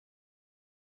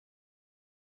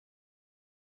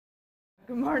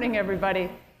Good morning,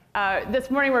 everybody. This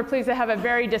morning we're pleased to have a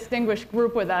very distinguished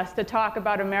group with us to talk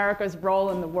about America's role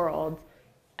in the world.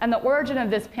 And the origin of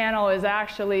this panel is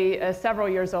actually several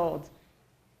years old.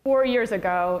 4 years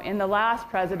ago, in the last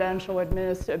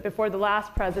before the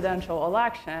last presidential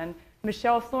election,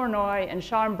 Michelle Flournoy and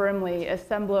Sean Brimley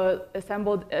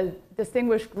assembled a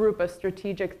distinguished group of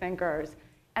strategic thinkers.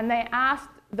 And they asked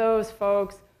those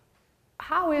folks,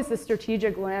 how is the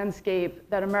strategic landscape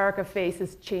that America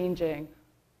faces changing?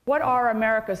 What are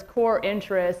America's core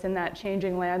interests in that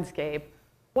changing landscape?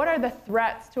 What are the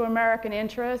threats to American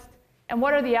interest? And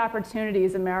what are the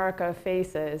opportunities America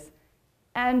faces?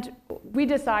 And we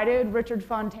decided, Richard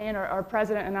Fontaine, our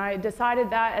president, and I decided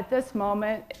that at this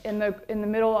moment, in the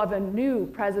middle of a new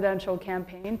presidential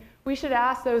campaign, we should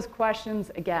ask those questions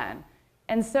again.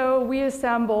 And so we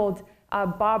assembled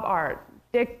Bob Art,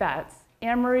 Dick Betts,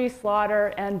 Anne-Marie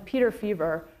Slaughter, and Peter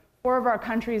Feaver, 4 of our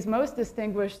country's most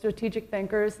distinguished strategic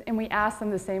thinkers, and we asked them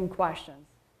the same questions.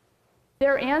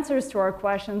 Their answers to our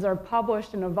questions are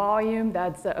published in a volume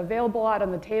that's available out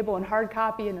on the table in hard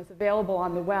copy and is available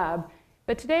on the web.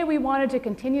 But today we wanted to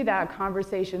continue that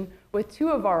conversation with 2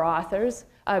 of our authors,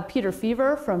 Peter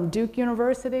Feaver from Duke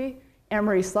University,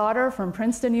 Anne-Marie Slaughter from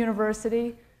Princeton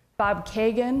University, Bob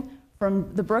Kagan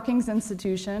from the Brookings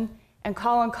Institution, and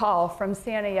Colin Kahl from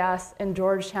CNAS and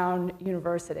Georgetown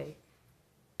University.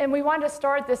 And we wanted to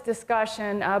start this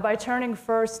discussion by turning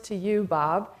first to you,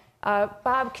 Bob.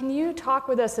 Bob, can you talk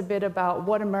with us a bit about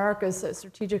what America's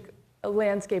strategic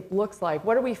landscape looks like?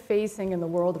 What are we facing in the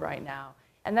world right now?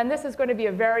 And then this is going to be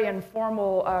a very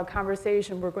informal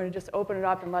conversation. We're going to just open it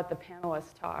up and let the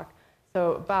panelists talk.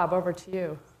 So, Bob, over to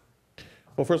you.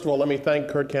 Well, first of all, let me thank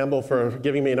Kurt Campbell for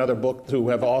giving me another book to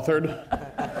have authored.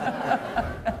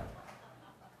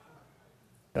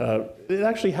 It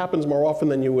actually happens more often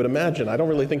than you would imagine. I don't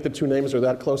really think the 2 names are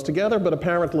that close together, but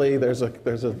apparently there's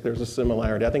a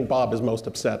similarity. I think Bob is most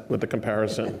upset with the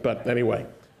comparison, but anyway,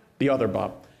 the other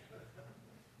Bob.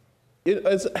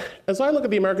 As I look at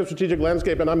the American strategic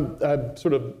landscape, and I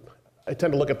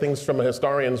tend to look at things from a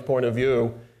historian's point of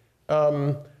view,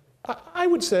 I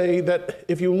would say that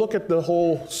if you look at the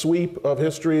whole sweep of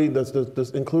history,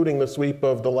 including the sweep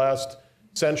of the last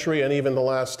century and even the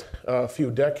last few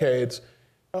decades,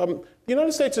 the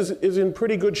United States is in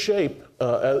pretty good shape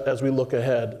as we look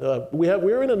ahead.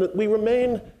 We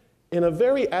remain in a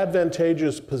very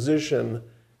advantageous position,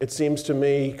 it seems to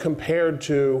me, compared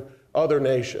to other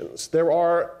nations. There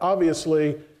are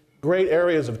obviously great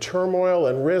areas of turmoil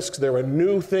and risks. There are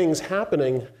new things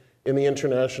happening in the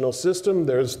international system.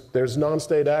 There's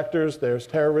non-state actors, there's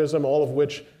terrorism, all of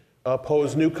which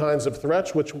pose new kinds of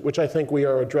threats, which I think we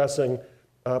are addressing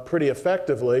pretty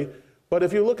effectively. But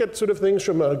if you look at sort of things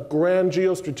from a grand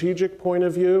geostrategic point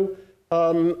of view,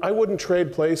 I wouldn't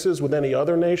trade places with any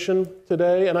other nation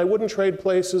today, and I wouldn't trade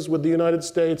places with the United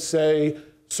States, say,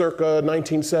 circa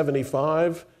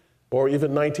 1975, or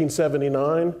even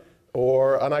 1979,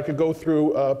 and I could go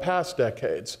through past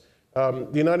decades. The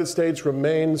United States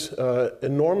remains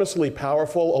enormously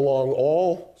powerful along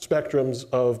all spectrums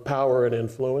of power and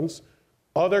influence.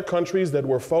 Other countries that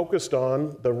were focused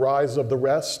on the rise of the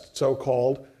West,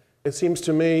 so-called, it seems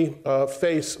to me,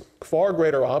 face far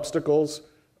greater obstacles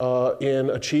in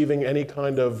achieving any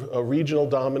kind of regional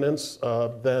dominance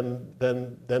than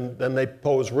they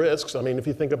pose risks. I mean, if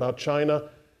you think about China,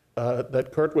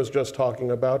 that Kurt was just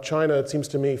talking about, China, it seems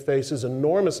to me, faces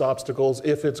enormous obstacles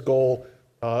if its goal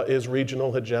is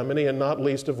regional hegemony, and not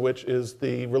least of which is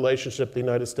the relationship the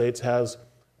United States has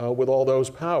with all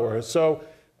those powers. So,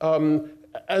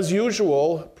 as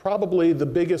usual, probably the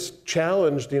biggest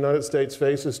challenge the United States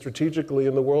faces strategically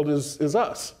in the world is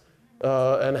us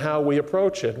and how we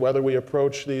approach it, whether we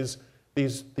approach these,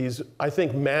 I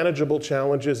think, manageable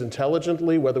challenges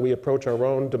intelligently, whether we approach our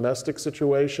own domestic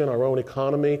situation, our own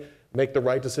economy, make the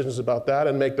right decisions about that,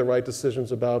 and make the right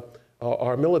decisions about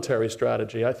our military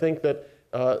strategy. I think that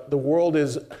the world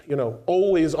is,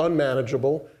 always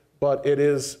unmanageable, but it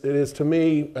is to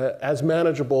me, as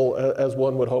manageable as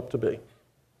one would hope to be.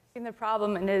 The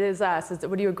problem, and it is us.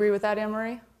 Would you agree with that,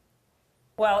 Anne-Marie?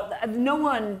 Well, no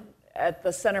one at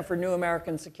the Center for New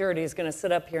American Security is going to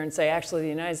sit up here and say, actually, the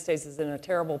United States is in a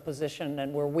terrible position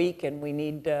and we're weak and we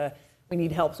need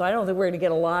help. So I don't think we're going to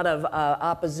get a lot of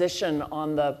opposition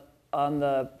on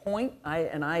the point.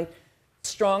 I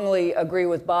strongly agree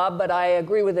with Bob, but I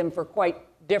agree with him for quite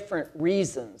different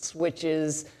reasons, which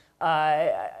is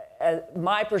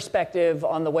my perspective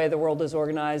on the way the world is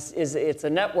organized is it's a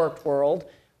networked world.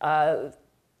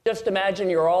 Just imagine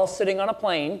you're all sitting on a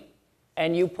plane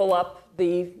and you pull up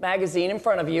the magazine in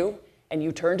front of you and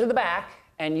you turn to the back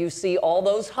and you see all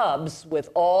those hubs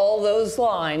with all those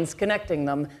lines connecting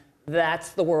them, that's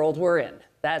the world we're in.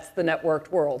 That's the networked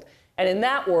world. And in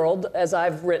that world, as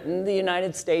I've written, the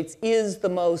United States is the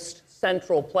most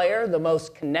central player, the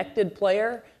most connected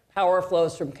player. Power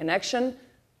flows from connection.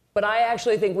 But I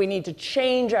actually think we need to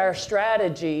change our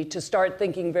strategy to start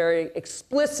thinking very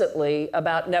explicitly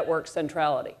about network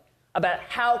centrality, about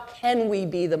how can we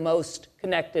be the most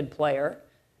connected player.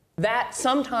 That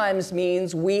sometimes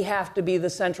means we have to be the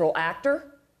central actor.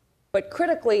 But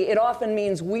critically, it often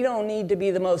means we don't need to be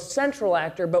the most central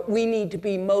actor, but we need to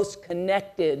be most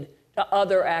connected to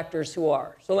other actors who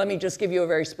are. So let me just give you a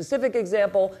very specific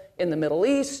example. In the Middle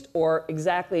East, or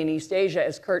exactly in East Asia,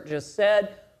 as Kurt just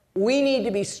said, we need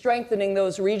to be strengthening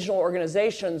those regional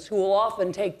organizations who will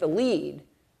often take the lead,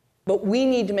 but we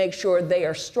need to make sure they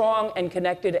are strong and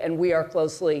connected, and we are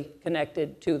closely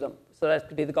connected to them. So that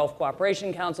could be the Gulf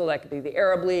Cooperation Council, that could be the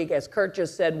Arab League. As Kurt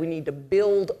just said, we need to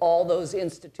build all those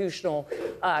institutional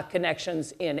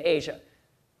connections in Asia.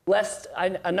 Lest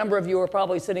a number of you are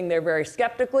probably sitting there very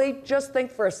skeptically, just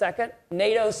think for a second.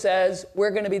 NATO says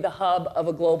we're going to be the hub of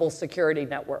a global security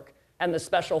network. And the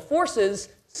special forces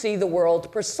see the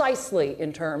world precisely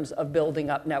in terms of building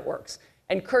up networks.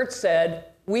 And Kurt said,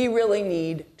 we really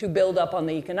need to build up on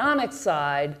the economic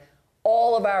side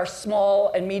all of our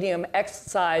small and medium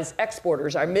size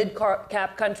exporters, our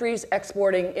mid-cap countries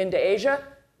exporting into Asia.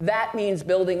 That means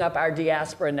building up our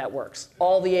diaspora networks.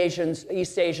 All the Asians,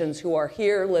 East Asians who are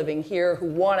here, living here, who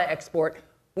want to export.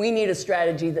 We need a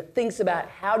strategy that thinks about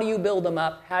how do you build them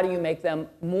up, how do you make them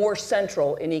more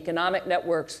central in economic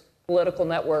networks, political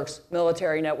networks,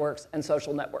 military networks, and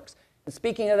social networks. And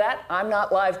speaking of that, I'm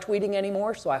not live tweeting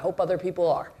anymore, so I hope other people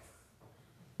are.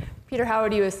 Peter, how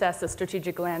would you assess the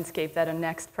strategic landscape that a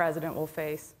next president will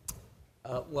face?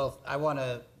 Well, I want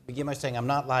to begin by saying I'm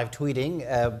not live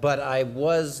tweeting, but I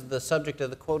was the subject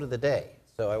of the quote of the day.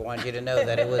 So I want you to know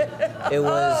that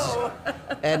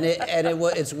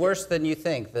it's worse than you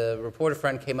think. The reporter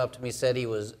friend came up to me, said he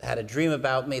had a dream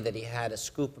about me, that he had a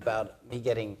scoop about me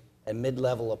getting a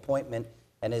mid-level appointment,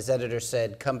 and his editor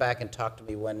said, come back and talk to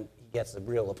me when he gets a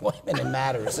real appointment and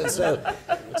matters. And so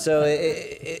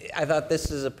I thought this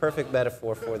is a perfect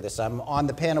metaphor for this. I'm on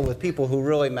the panel with people who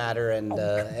really matter,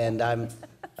 and I'm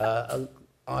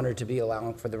honored to be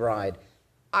along for the ride.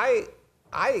 I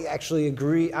actually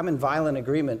agree. I'm in violent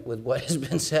agreement with what has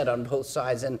been said on both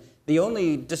sides. And the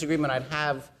only disagreement I'd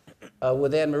have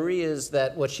with Anne Marie is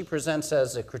that what she presents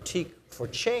as a critique for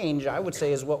change, I would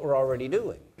say, is what we're already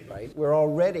doing, right? We're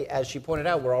already, as she pointed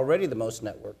out, we're already the most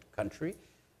networked country.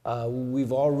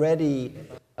 We've already,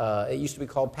 it used to be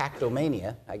called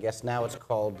Pactomania. I guess now it's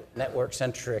called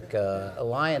network-centric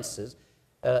alliances.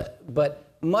 But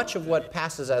much of what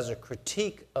passes as a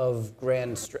critique of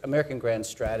American grand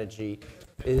strategy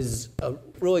is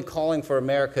really calling for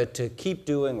America to keep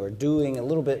doing or doing a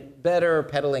little bit better,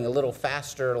 pedaling a little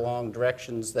faster along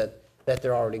directions that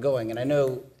they're already going. And I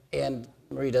know Anne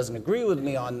Marie doesn't agree with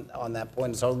me on that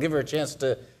point, so I'll give her a chance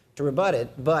to rebut it.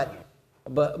 But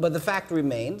the fact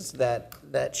remains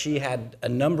that she had a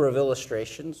number of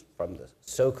illustrations, from the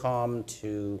SOCOM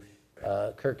to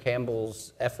Kirk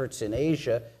Campbell's efforts in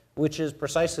Asia, which is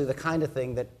precisely the kind of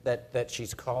thing that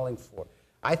she's calling for.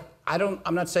 I'm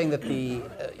not saying that the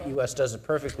U.S. does it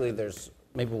perfectly.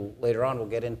 Maybe later on we'll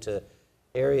get into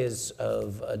areas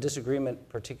of disagreement,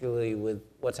 particularly with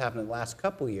what's happened in the last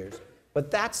couple of years. But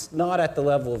that's not at the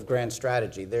level of grand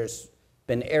strategy. There's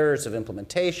been errors of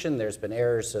implementation, there's been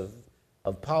errors of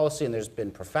policy, and there's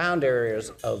been profound areas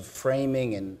of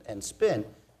framing and spin.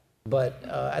 But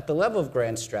at the level of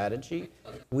grand strategy,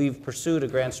 we've pursued a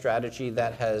grand strategy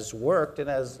that has worked, and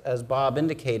as Bob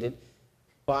indicated,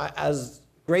 as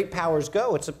great powers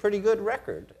go, it's a pretty good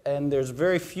record. And there's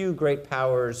very few great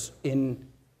powers in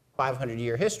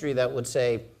 500-year history that would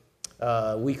say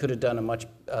we could have done a much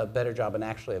better job and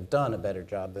actually have done a better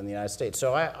job than the United States.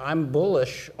 So I'm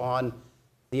bullish on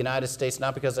the United States,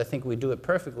 not because I think we do it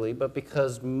perfectly, but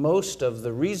because most of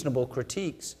the reasonable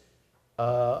critiques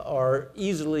are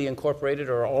easily incorporated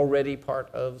or already part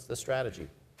of the strategy.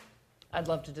 I'd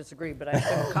love to disagree, but I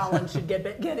think Colin should get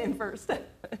in first.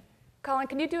 Colin,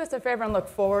 can you do us a favor and look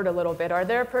forward a little bit? Are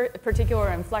there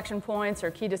particular inflection points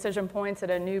or key decision points that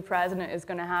a new president is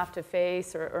going to have to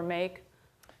face or make?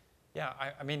 Yeah,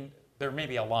 I mean, there may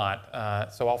be a lot.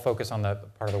 So I'll focus on the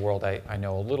part of the world I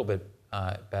know a little bit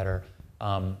better.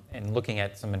 And looking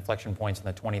at some inflection points in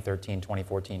the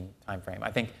 2013-2014 timeframe. I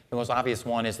think the most obvious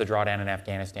one is the drawdown in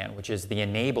Afghanistan, which is the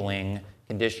enabling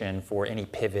condition for any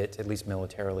pivot, at least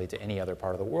militarily, to any other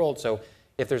part of the world. So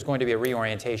if there's going to be a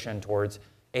reorientation towards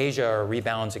Asia or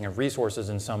rebalancing of resources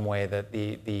in some way, that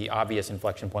the obvious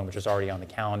inflection point, which is already on the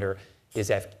calendar, is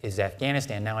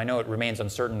Afghanistan. Now, I know it remains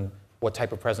uncertain what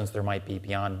type of presence there might be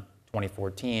beyond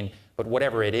 2014, but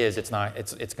whatever it is, it's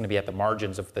going to be at the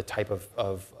margins of the type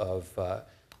of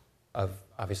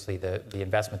obviously the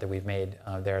investment that we've made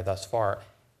there thus far.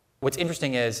 What's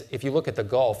interesting is, if you look at the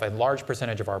Gulf, a large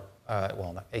percentage of our,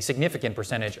 a significant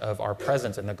percentage of our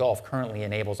presence in the Gulf currently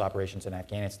enables operations in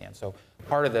Afghanistan. So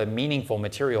part of the meaningful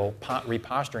material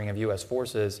reposturing of U.S.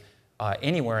 forces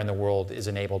anywhere in the world is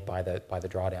enabled by the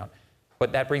drawdown.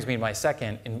 But that brings me to my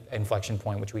second inflection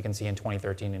point, which we can see in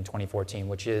 2013 and 2014,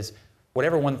 which is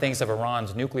whatever one thinks of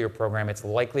Iran's nuclear program, it's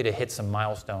likely to hit some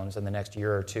milestones in the next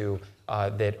year or two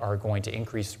that are going to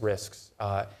increase risks.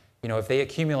 If they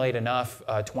accumulate enough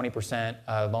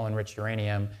 20% low-enriched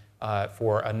uranium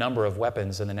for a number of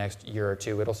weapons in the next year or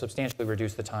two, it'll substantially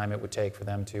reduce the time it would take for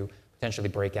them to potentially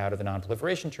break out of the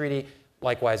non-proliferation treaty.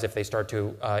 Likewise, if they start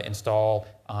to install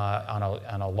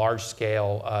on a large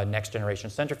scale next generation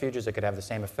centrifuges, it could have the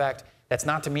same effect. That's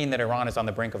not to mean that Iran is on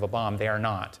the brink of a bomb. They are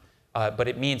not. But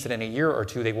it means that in a year or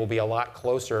two, they will be a lot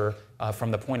closer from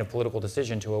the point of political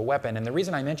decision to a weapon. And the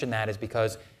reason I mention that is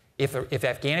because if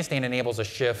Afghanistan enables a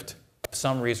shift of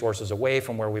some resources away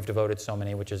from where we've devoted so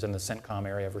many, which is in the CENTCOM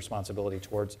area of responsibility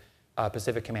towards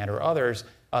Pacific Command or others,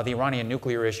 the Iranian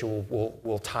nuclear issue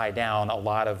will tie down a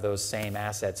lot of those same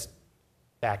assets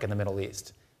back in the Middle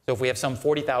East. So if we have some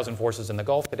 40,000 forces in the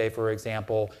Gulf today, for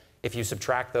example, if you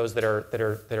subtract those that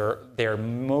are there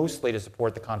mostly to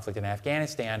support the conflict in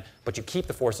Afghanistan, but you keep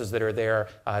the forces that are there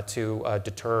to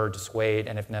deter, dissuade,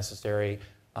 and if necessary,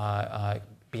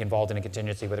 be involved in a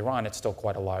contingency with Iran, it's still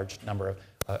quite a large number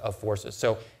of forces.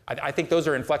 So I think those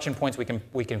are inflection points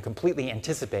we can completely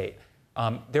anticipate.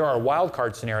 There are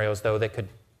wildcard scenarios, though, that could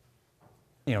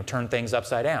turn things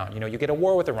upside down. You get a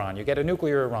war with Iran, you get a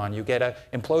nuclear Iran, you get an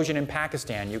implosion in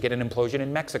Pakistan, you get an implosion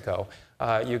in Mexico,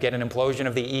 you get an implosion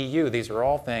of the EU. These are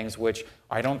all things which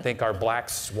I don't think are black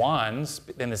swans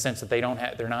in the sense that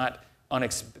they're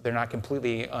not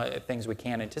completely things we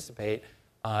can't anticipate.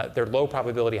 They're low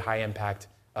probability, high impact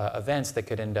events that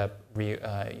could end up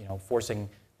forcing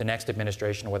the next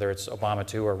administration, whether it's Obama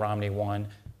 2 or Romney 1,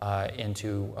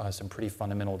 into some pretty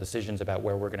fundamental decisions about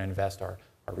where we're going to invest our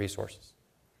resources.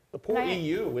 The poor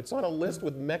EU, it's on a list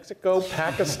with Mexico,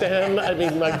 Pakistan. I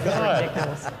mean, my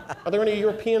God. Are there any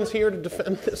Europeans here to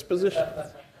defend this position?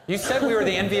 You said we were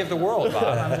the envy of the world,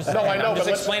 Bob. I'm just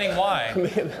explaining why.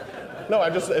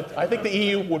 I think the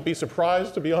EU would be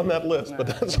surprised to be on that list, but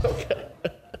that's okay.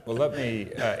 Well, let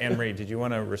me, Anne-Marie, did you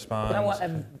want to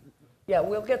respond? Yeah,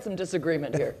 we'll get some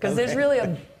disagreement here, because there's really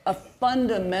a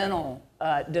fundamental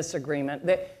disagreement.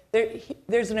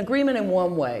 There's an agreement in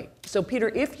one way. So, Peter,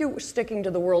 if you're sticking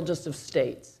to the world just of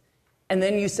states, and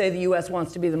then you say the U.S.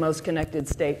 wants to be the most connected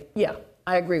state, yeah,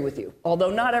 I agree with you.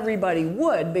 Although not everybody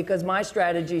would, because my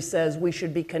strategy says we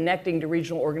should be connecting to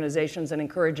regional organizations and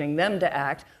encouraging them to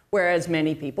act, whereas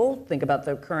many people, think about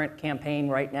the current campaign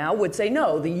right now, would say,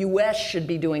 no, the U.S. should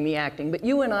be doing the acting. But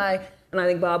you and I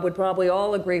think Bob would probably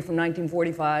all agree from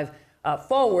 1945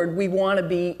 forward, we want to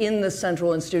be in the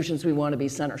central institutions, we want to be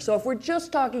center. So if we're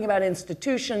just talking about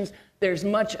institutions, there's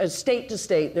much, state to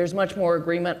state, there's much more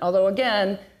agreement, although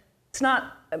again, it's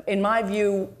not, in my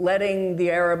view, letting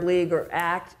the Arab League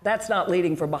act, that's not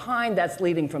leading from behind, that's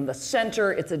leading from the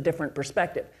center, it's a different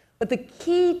perspective. But the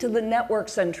key to the network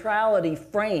centrality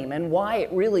frame and why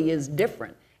it really is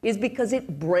different is because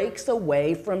it breaks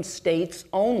away from states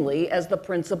only as the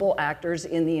principal actors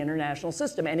in the international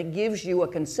system. And it gives you a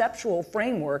conceptual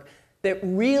framework that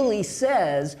really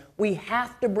says we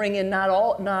have to bring in not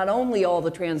only all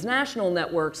the transnational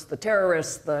networks, the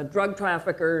terrorists, the drug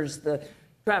traffickers, the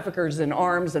traffickers in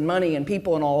arms and money and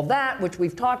people and all of that, which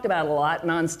we've talked about a lot,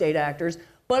 non-state actors,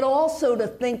 but also to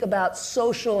think about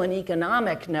social and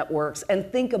economic networks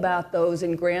and think about those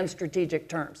in grand strategic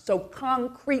terms. So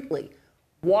concretely,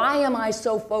 why am I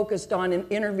so focused on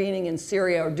intervening in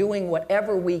Syria or doing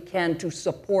whatever we can to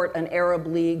support an Arab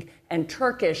League and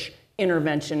Turkish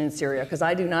intervention in Syria? Because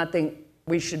I do not think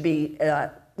we should be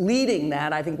leading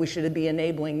that. I think we should be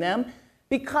enabling them.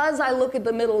 Because I look at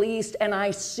the Middle East and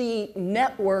I see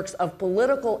networks of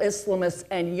political Islamists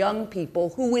and young people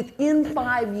who within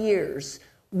 5 years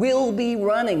will be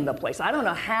running the place. I don't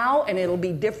know how, and it'll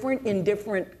be different in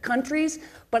different countries,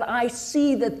 but I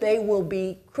see that they will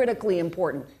be critically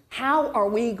important. How are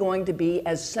we going to be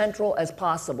as central as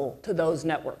possible to those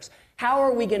networks? How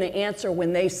are we going to answer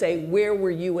when they say, where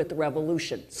were you at the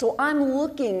revolution? So I'm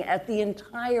looking at the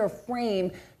entire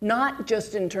frame, not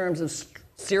just in terms of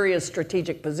Syria's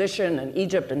strategic position and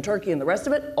Egypt and Turkey and the rest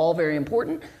of it, all very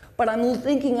important, but I'm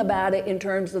thinking about it in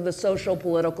terms of the social,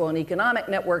 political, and economic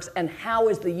networks, and how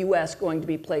is the U.S. going to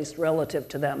be placed relative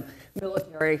to them,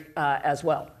 military as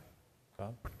well.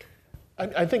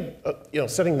 I think,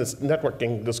 setting this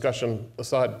networking discussion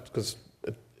aside, because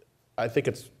I think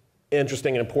it's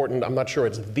interesting and important. I'm not sure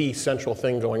it's the central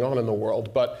thing going on in the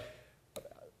world, but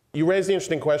you raise the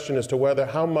interesting question as to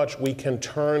how much we can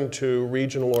turn to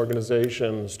regional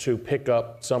organizations to pick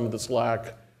up some of the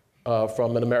slack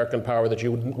from an American power that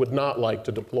you would not like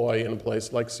to deploy in a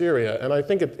place like Syria. And I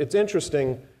think it's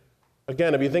interesting,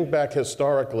 again, if you think back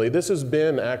historically, this has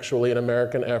been actually an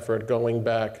American effort going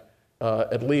back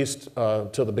at least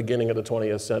to the beginning of the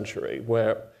 20th century,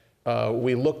 where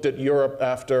we looked at Europe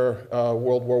after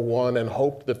World War I and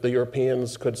hoped that the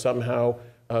Europeans could somehow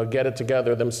get it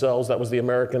together themselves. That was the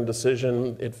American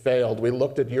decision. It failed. We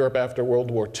looked at Europe after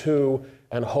World War II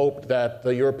and hoped that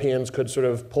the Europeans could sort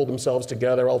of pull themselves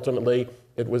together. Ultimately,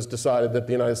 it was decided that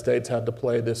the United States had to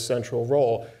play this central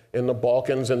role. In the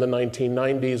Balkans in the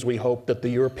 1990s, we hoped that the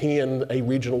European, a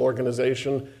regional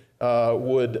organization,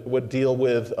 would deal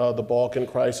with the Balkan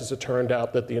crisis. It turned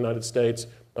out that the United States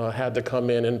had to come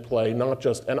in and play, not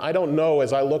just, and I don't know,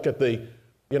 as I look at the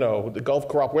Gulf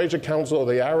Cooperation Council, or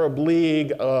the Arab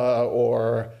League,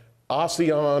 or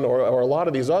ASEAN, or a lot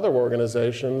of these other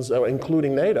organizations,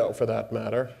 including NATO for that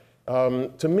matter,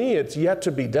 to me it's yet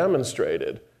to be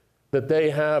demonstrated that they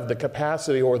have the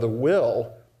capacity or the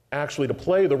will actually to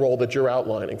play the role that you're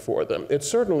outlining for them. It's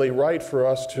certainly right for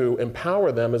us to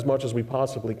empower them as much as we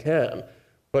possibly can.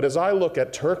 But as I look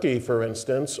at Turkey, for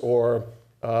instance, or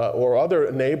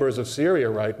other neighbors of Syria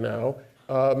right now,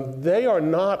 they are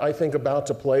not, I think, about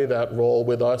to play that role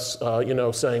with us,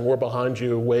 saying we're behind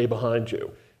you, way behind you.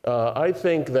 I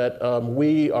think that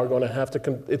we are going to have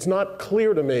to, it's not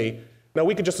clear to me. Now,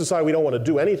 we could just decide we don't want to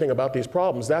do anything about these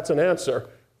problems. That's an answer.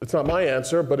 It's not my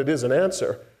answer, but it is an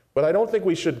answer. But I don't think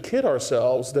we should kid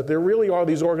ourselves that there really are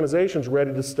these organizations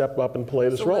ready to step up and play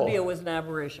this role. So Libya was an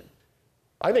aberration.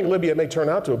 I think Libya may turn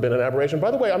out to have been an aberration.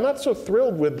 By the way, I'm not so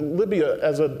thrilled with Libya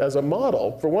as a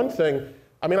model. For one thing,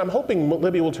 I mean, I'm hoping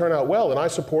Libya will turn out well, and I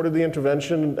supported the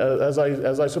intervention as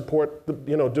I support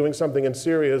doing something in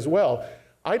Syria as well.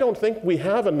 I don't think we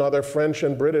have another French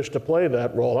and British to play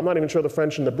that role. I'm not even sure the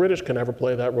French and the British can ever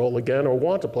play that role again or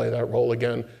want to play that role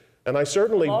again. And I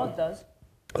certainly... Hollande does.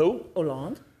 Who?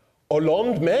 Hollande.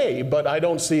 Hollande may, but I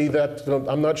don't see that.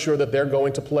 I'm not sure that they're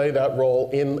going to play that role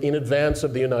in advance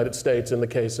of the United States in the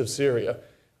case of Syria.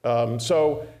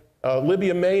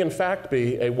 Libya may in fact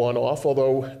be a one-off,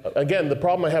 although, again, the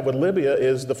problem I have with Libya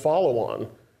is the follow-on.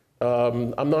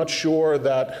 I'm not sure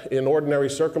that in ordinary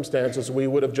circumstances we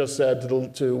would have just said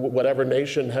to whatever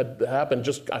nation had happened,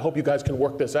 I hope you guys can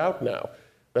work this out now.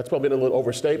 That's probably a little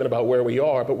overstatement about where we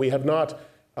are, but we have not.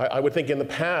 I would think in the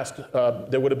past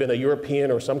there would have been a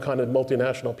European or some kind of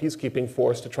multinational peacekeeping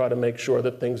force to try to make sure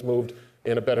that things moved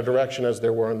in a better direction as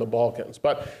there were in the Balkans.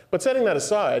 But setting that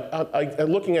aside,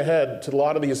 looking ahead to a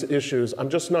lot of these issues, I'm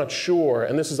just not sure,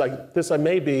 and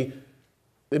it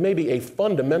may be a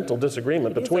fundamental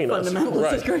disagreement between us.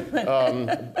 Disagreement.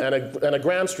 And a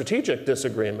grand strategic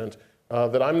disagreement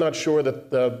that I'm not sure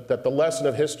that the lesson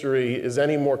of history is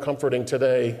any more comforting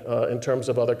today in terms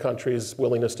of other countries'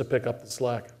 willingness to pick up the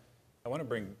slack. I want to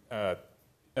bring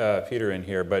Peter in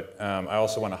here, but I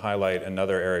also want to highlight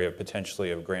another area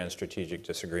potentially of grand strategic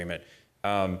disagreement.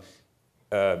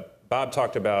 Bob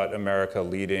talked about America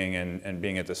leading and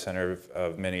being at the center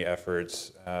of many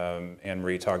efforts.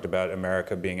 Anne-Marie talked about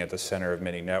America being at the center of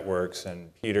many networks,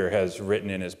 and Peter has written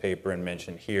in his paper and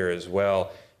mentioned here as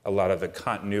well a lot of the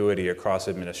continuity across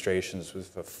administrations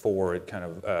with a forward kind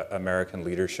of American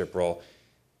leadership role.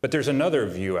 But there's another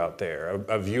view out there,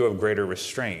 a view of greater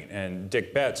restraint. And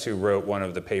Dick Betts, who wrote one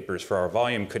of the papers for our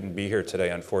volume, couldn't be here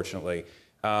today, unfortunately.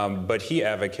 But he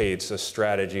advocates a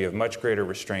strategy of much greater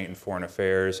restraint in foreign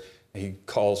affairs. He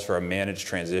calls for a managed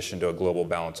transition to a global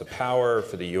balance of power,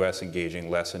 for the U.S.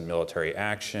 engaging less in military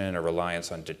action, a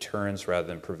reliance on deterrence rather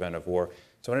than preventive war.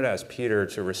 So I wanted to ask Peter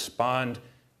to respond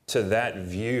to that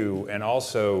view and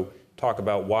also talk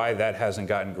about why that hasn't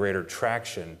gotten greater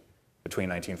traction between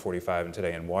 1945 and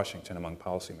today in Washington among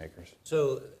policymakers.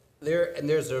 So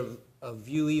there's a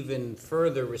view even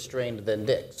further restrained than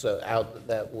Dick,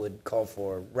 that would call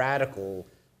for radical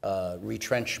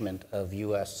retrenchment of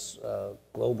U.S.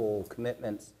 global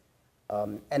commitments.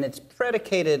 And it's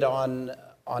predicated on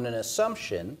an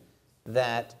assumption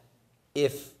that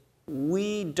if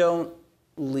we don't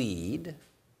lead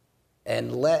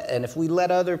and if we let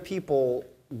other people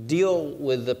deal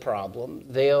with the problem,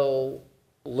 they'll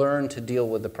learn to deal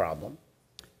with the problem.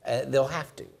 They'll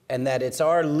have to. And that it's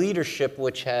our leadership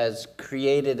which has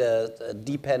created a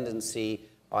dependency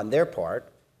on their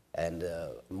part, and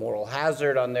moral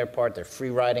hazard on their part. They're free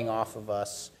riding off of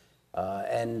us.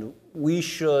 And we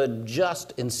should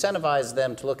just incentivize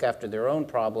them to look after their own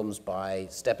problems by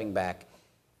stepping back.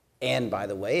 And by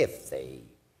the way, if they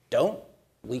don't,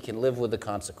 we can live with the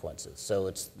consequences. So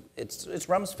it's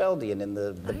Rumsfeldian in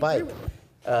the bike.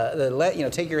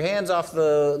 Take your hands off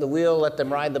the wheel, let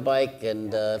them ride the bike,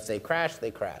 and if they crash,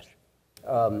 they crash.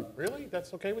 Really?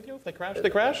 That's okay with you? If they crash, they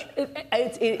crash?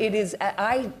 It is.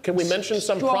 Can we mention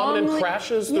some prominent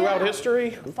crashes throughout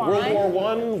history? Fine. World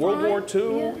War I, World War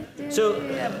II? So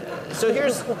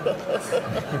here's...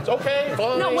 It's okay,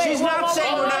 fine. No, wait, She's not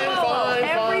saying we're not... Fine.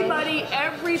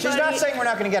 Everybody. She's not saying we're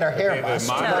not going to get our hair The mussed.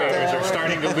 moderators are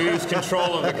starting to lose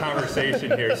control of the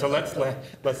conversation here. So let's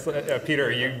Peter,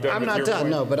 are you done? I'm with not your done, point?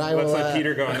 no, but I will... Let's let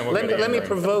Peter go and then we'll go to Let me Emery.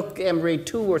 provoke Emery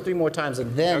 2 or 3 more times,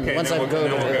 and then Okay, once then I we'll go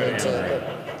go to to...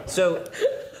 So,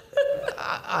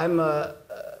 by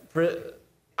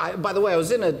the way, I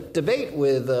was in a debate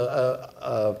with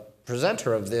a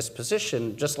presenter of this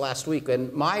position just last week,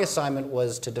 and my assignment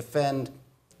was to defend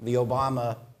the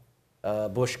Obama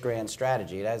Bush grand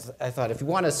strategy. I thought, if you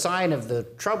want a sign of the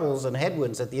troubles and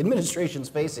headwinds that the administration's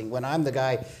facing, when I'm the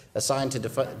guy assigned to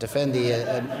defend the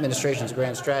administration's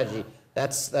grand strategy,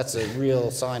 that's a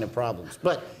real sign of problems.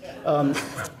 But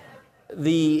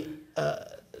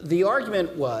the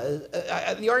argument was,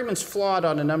 the argument's flawed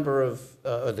on a number of,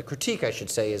 or the critique, I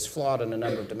should say, is flawed on a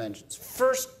number of dimensions.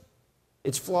 First,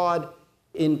 it's flawed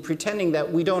in pretending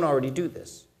that we don't already do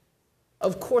this.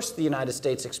 Of course the United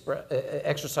States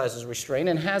exercises restraint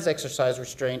and has exercised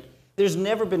restraint. There's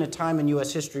never been a time in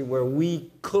U.S. history where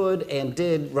we could and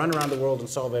did run around the world and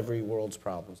solve every world's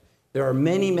problems. There are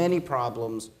many, many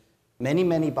problems, many,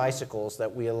 many bicycles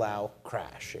that we allow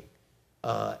crashing.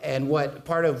 And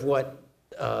part of what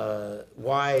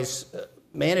wise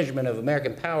management of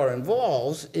American power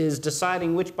involves is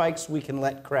deciding which bikes we can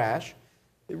let crash,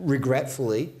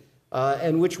 regretfully,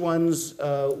 and which ones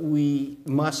we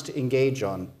must engage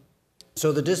on.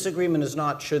 So the disagreement is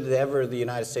not should ever the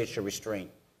United States show restraint.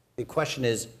 The question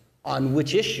is on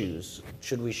which issues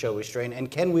should we show restraint,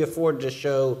 and can we afford to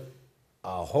show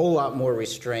a whole lot more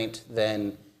restraint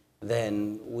than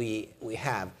we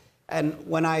have. And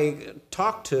when I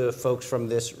talk to folks from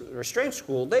this restraint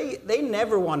school, they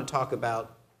never want to talk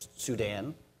about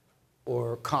Sudan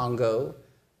or Congo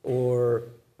or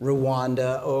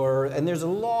Rwanda, and there's a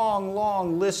long,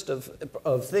 long list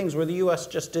of things where the U.S.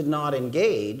 just did not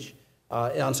engage.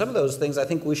 On some of those things, I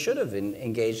think we should have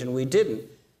engaged, and we didn't.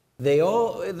 They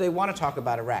want to talk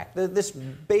about Iraq. This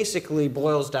basically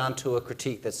boils down to a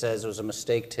critique that says it was a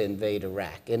mistake to invade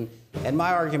Iraq. And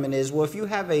my argument is, well, if you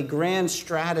have a grand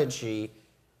strategy,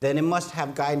 then it must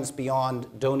have guidance beyond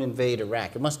don't invade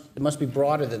Iraq. It must be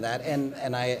broader than that,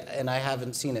 and I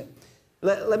haven't seen it.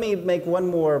 Let me make one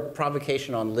more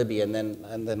provocation on Libya, and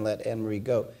then let Anne-Marie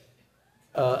go.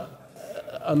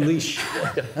 Unleash.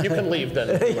 You can leave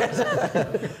then.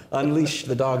 Yes. Unleash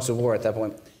the dogs of war at that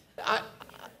point.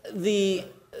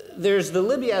 There's the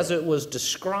Libya as it was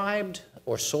described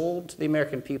or sold to the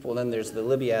American people, and then there's the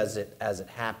Libya as it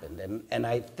happened. And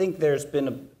I think there's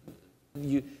been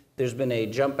a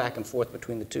jump back and forth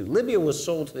between the two. Libya was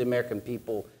sold to the American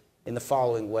people in the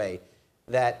following way,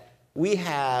 that we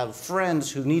have friends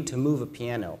who need to move a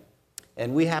piano,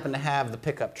 and we happen to have the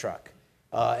pickup truck.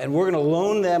 And we're going to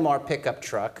loan them our pickup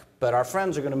truck, but our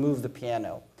friends are going to move the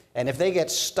piano. And if they get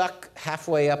stuck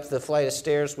halfway up the flight of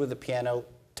stairs with the piano,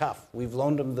 tough. We've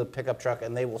loaned them the pickup truck,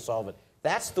 and they will solve it.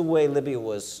 That's the way Libya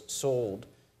was sold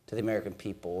to the American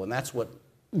people, and that's what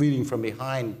leading from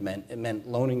behind meant. It meant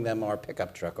loaning them our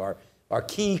pickup truck, our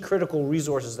key critical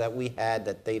resources that we had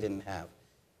that they didn't have.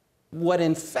 What,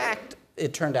 in fact,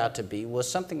 it turned out to be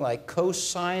was something like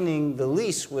co-signing the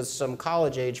lease with some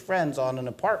college-age friends on an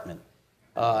apartment.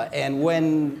 And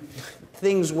when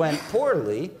things went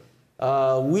poorly,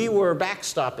 we were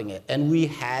backstopping it, and we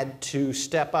had to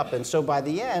step up. And so by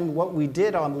the end, what we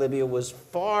did on Libya was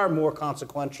far more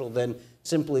consequential than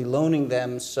simply loaning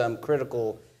them some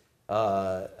critical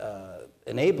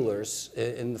enablers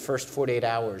in the first 48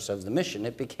 hours of the mission.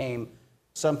 It became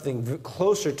something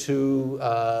closer to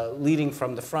leading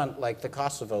from the front, like the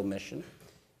Kosovo mission.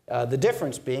 The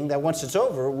difference being that once it's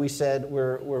over, we said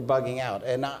we're bugging out.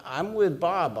 And I'm with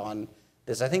Bob on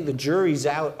this. I think the jury's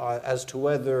out as to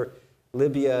whether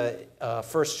Libya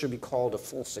first should be called a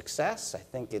full success. I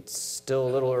think it's still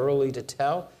a little early to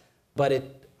tell. But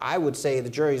I would say the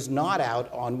jury's not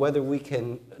out on whether we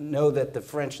can know that the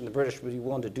French and the British would be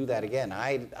willing to do that again.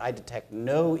 I detect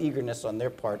no eagerness on their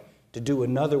part to do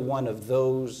another one of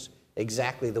those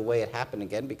exactly the way it happened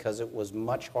again, because it was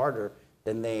much harder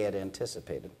than they had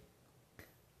anticipated.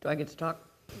 Do I get to talk?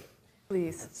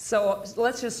 Please. So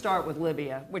let's just start with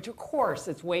Libya, which of course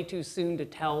it's way too soon to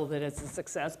tell that it's a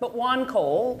success. But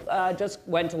Kahl just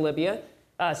went to Libya,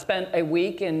 spent a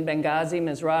week in Benghazi,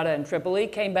 Misrata, and Tripoli,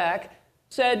 came back,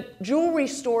 said jewelry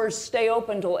stores stay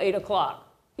open till 8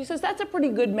 o'clock. He says that's a pretty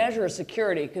good measure of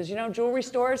security because, you know, jewelry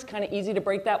stores, kind of easy to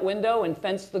break that window and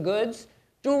fence the goods.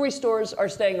 Jewelry stores are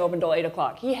staying open till 8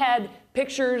 o'clock. He had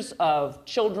pictures of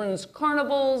children's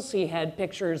carnivals. He had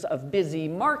pictures of busy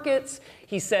markets.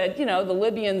 He said, you know, the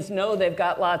Libyans know they've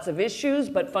got lots of issues,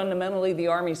 but fundamentally the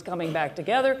army's coming back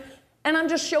together. And I'm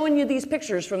just showing you these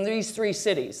pictures from these 3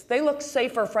 cities. They look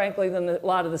safer, frankly, than a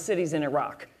lot of the cities in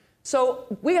Iraq. So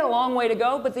we got a long way to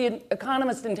go, but the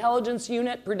Economist Intelligence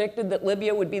Unit predicted that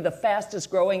Libya would be the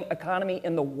fastest growing economy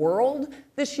in the world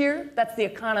this year. That's the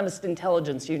Economist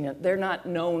Intelligence Unit. They're not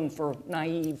known for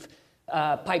naive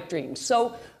pipe dreams.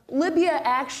 So Libya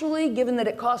actually, given that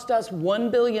it cost us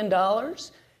 $1 billion,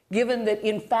 given that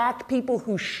in fact people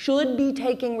who should be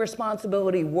taking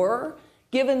responsibility were,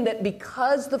 given that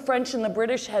because the French and the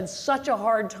British had such a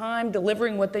hard time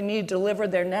delivering what they needed to deliver,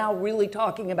 they're now really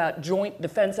talking about joint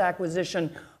defense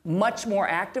acquisition much more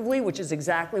actively, which is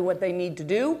exactly what they need to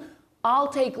do. I'll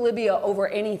take Libya over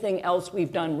anything else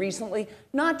we've done recently,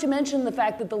 not to mention the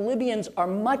fact that the Libyans are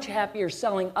much happier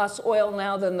selling us oil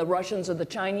now than the Russians or the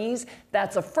Chinese.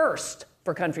 That's a first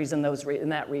for countries in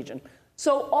that region.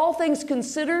 So all things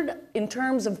considered, in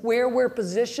terms of where we're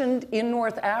positioned in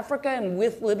North Africa and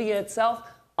with Libya itself,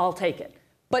 I'll take it.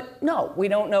 But no, we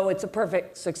don't know it's a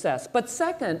perfect success. But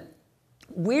second,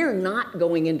 we're not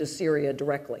going into Syria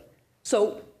directly.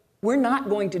 So we're not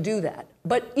going to do that.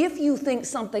 But if you think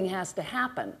something has to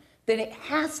happen, then it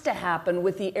has to happen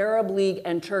with the Arab League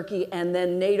and Turkey and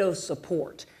then NATO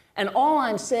support. And all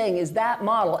I'm saying is that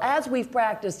model, as we've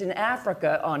practiced in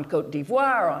Africa, on Cote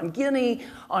d'Ivoire, on Guinea,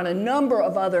 on a number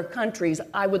of other countries,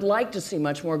 I would like to see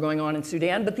much more going on in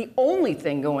Sudan. But the only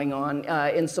thing going on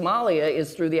in Somalia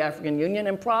is through the African Union,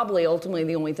 and probably ultimately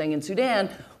the only thing in Sudan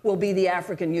will be the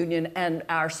African Union and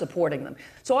our supporting them.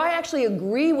 So I actually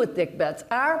agree with Dick Betts.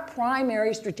 Our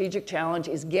primary strategic challenge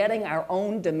is getting our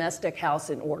own domestic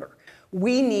house in order.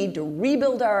 We need to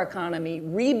rebuild our economy,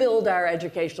 rebuild our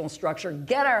educational structure,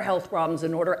 get our health problems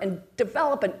in order, and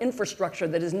develop an infrastructure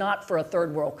that is not for a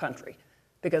third world country.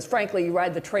 Because frankly, you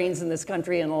ride the trains in this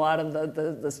country and a lot of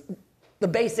the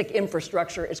basic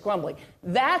infrastructure is crumbling.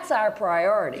 That's our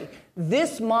priority.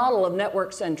 This model of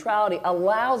network centrality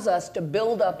allows us to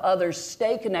build up others,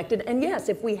 stay connected, and yes,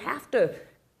 if we have to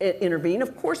intervene,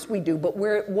 of course we do, but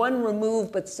we're one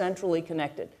removed but centrally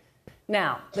connected.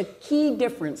 Now, the key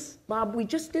difference, Bob, we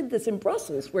just did this in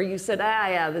Brussels where you said,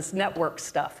 yeah, this network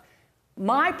stuff.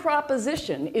 My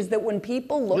proposition is that when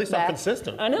people look At least back, I'm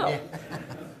consistent. I know.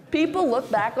 People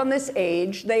look back on this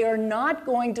age, they are not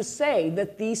going to say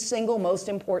that the single most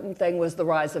important thing was the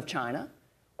rise of China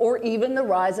or even the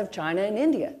rise of China and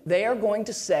India. They are going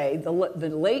to say the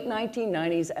late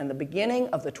 1990s and the beginning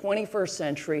of the 21st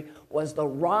century was the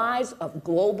rise of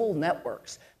global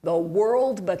networks. The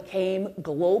world became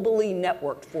globally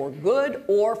networked for good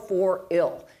or for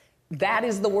ill. That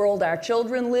is the world our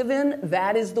children live in.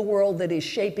 That is the world that is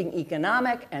shaping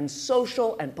economic and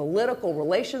social and political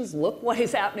relations. Look what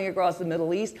is happening across the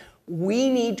Middle East. We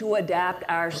need to adapt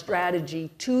our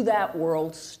strategy to that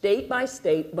world, state by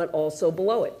state, but also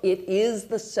below it. It is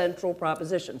the central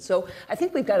proposition. So I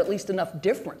think we've got at least enough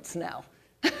difference now.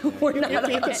 We're not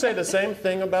You could say the same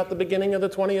thing about the beginning of the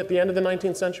at the end of the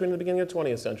 19th century and the beginning of the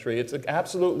 20th century. It's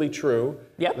absolutely true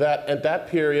that at that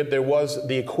period there was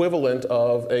the equivalent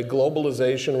of a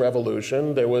globalization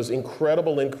revolution. There was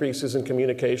incredible increases in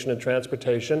communication and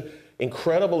transportation,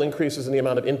 incredible increases in the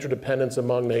amount of interdependence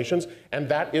among nations, and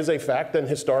that is a fact, and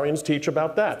historians teach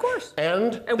about that. Of course.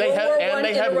 And they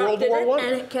had World War I.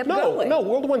 And it kept going. No,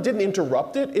 World War I didn't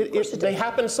interrupt it. They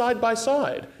happened side by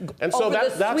side. And so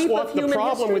that's what the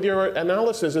problem with your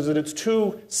analysis is, that it's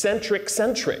too centric.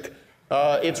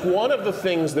 It's one of the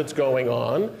things that's going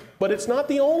on, but it's not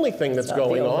the only thing that's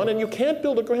going on, and you can't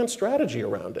build a grand strategy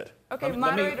around it. Okay,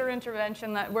 moderator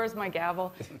intervention. Where's my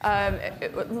gavel?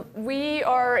 We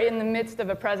are in the midst of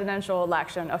a presidential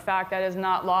election, a fact that is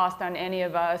not lost on any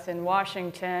of us in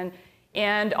Washington.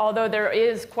 And although there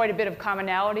is quite a bit of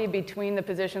commonality between the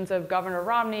positions of Governor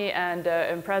Romney and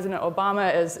President Obama,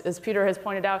 as Peter has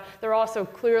pointed out, there are also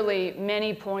clearly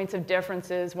many points of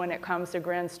differences when it comes to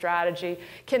grand strategy.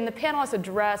 Can the panelists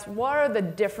address what are the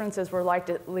differences we're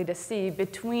likely to see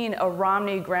between a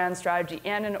Romney grand strategy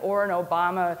and an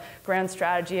Obama grand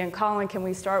strategy? And Colin, can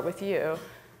we start with you?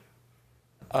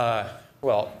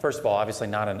 Well, first of all, obviously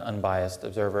not an unbiased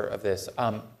observer of this.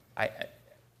 I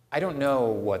don't know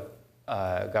what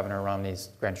Governor Romney's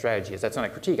grand strategy is. That's not a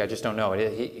critique. I just don't know.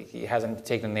 He hasn't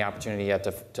taken the opportunity yet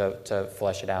to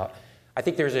flesh it out. I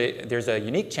think there's a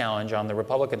unique challenge on the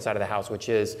Republican side of the House, which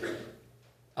is,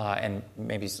 and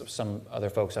maybe some other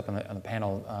folks up on the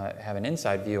panel have an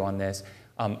inside view on this.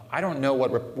 I don't know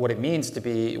what it means to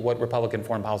be what Republican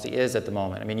foreign policy is at the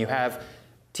moment. I mean, you have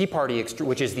Tea Party,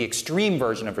 which is the extreme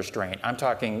version of restraint. I'm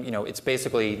talking, it's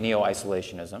basically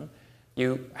neo-isolationism.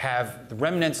 You have the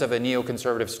remnants of a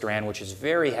neoconservative strand, which is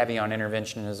very heavy on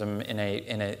interventionism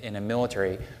in a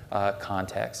military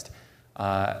context.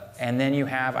 And then you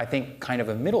have, I think, kind of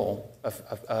a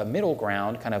middle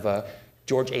ground, kind of a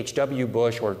George H.W.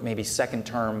 Bush, or maybe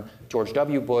second-term George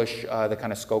W. Bush, the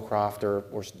kind of Scowcroft,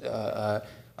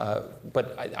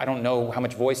 but I don't know how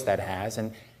much voice that has,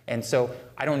 and so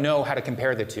I don't know how to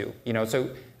compare the two. So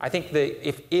I think that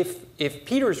if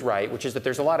Peter's right, which is that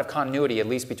there's a lot of continuity, at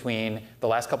least between the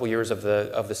last couple years of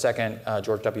the second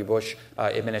George W. Bush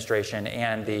administration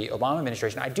and the Obama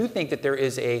administration, I do think that there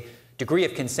is a degree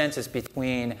of consensus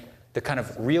between the kind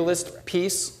of realist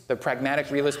piece, the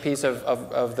pragmatic realist piece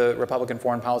of the Republican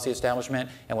foreign policy establishment,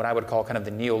 and what I would call kind of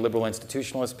the neoliberal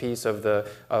institutionalist piece of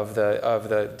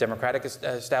the Democratic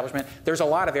establishment. There's a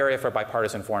lot of area for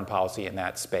bipartisan foreign policy in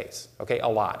that space. Okay, a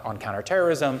lot on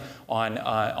counterterrorism, on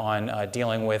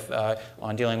dealing with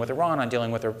Iran, on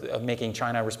dealing with making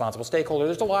China a responsible stakeholder.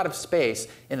 There's a lot of space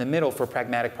in the middle for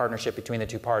pragmatic partnership between the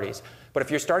two parties. But if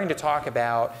you're starting to talk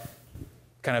about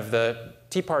kind of the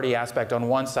Tea Party aspect on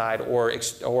one side,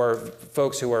 or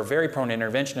folks who are very prone to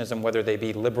interventionism, whether they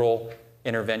be liberal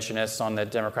interventionists on the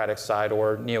Democratic side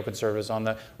or neoconservatives on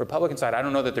the Republican side, I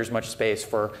don't know that there's much space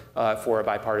for a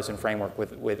bipartisan framework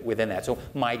within that. So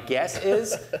my guess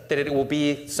is that it will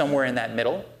be somewhere in that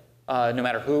middle, no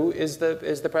matter who is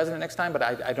the president next time. But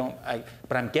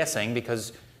but I'm guessing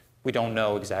because we don't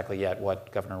know exactly yet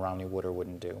what Governor Romney would or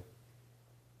wouldn't do.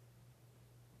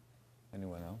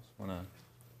 Anyone else want to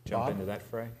jump into that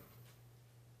fray?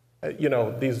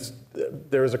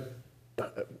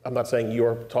 I'm not saying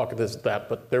your talk is that,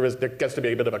 but there gets to be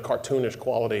a bit of a cartoonish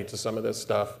quality to some of this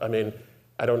stuff. I mean,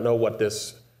 I don't know what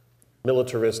this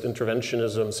militarist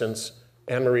interventionism, since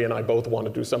Anne-Marie and I both want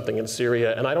to do something in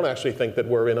Syria, and I don't actually think that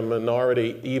we're in a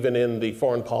minority even in the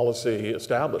foreign policy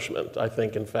establishment. I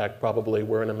think, in fact, probably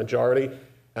we're in a majority,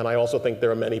 and I also think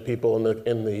there are many people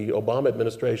in the Obama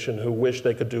administration who wish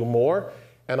they could do more.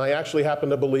 And I actually happen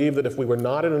to believe that if we were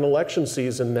not in an election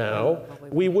season now,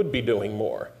 we would be doing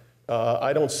more.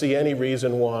 I don't see any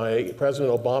reason why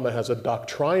President Obama has a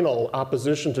doctrinal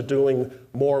opposition to doing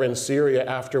more in Syria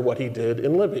after what he did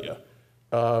in Libya.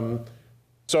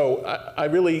 So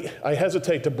I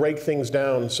hesitate to break things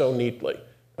down so neatly.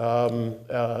 I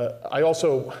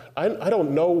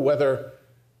don't know whether,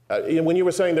 when you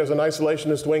were saying there's an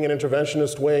isolationist wing, an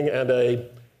interventionist wing, and a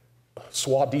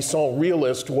soi-disant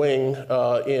realist wing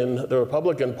in the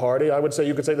Republican Party, I would say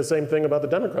you could say the same thing about the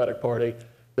Democratic Party.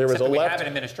 There is a we left. have an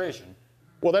administration.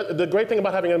 Well, the great thing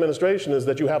about having an administration is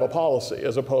that you have a policy,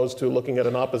 as opposed to looking at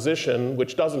an opposition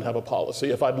which doesn't have a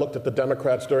policy. If I'd looked at the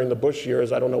Democrats during the Bush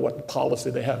years, I don't know what policy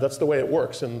they have. That's the way it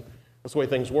works, and that's the way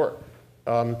things work.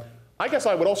 I guess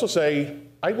I would also say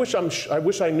I wish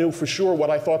I knew for sure what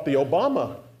I thought the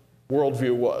Obama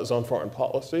worldview was on foreign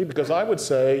policy, because I would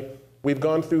say we've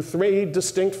gone through 3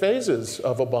 distinct phases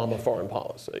of Obama foreign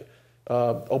policy.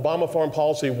 Obama foreign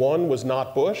policy 1 was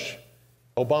not Bush.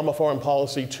 Obama foreign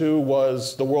policy 2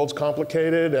 was the world's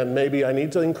complicated and maybe I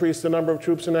need to increase the number of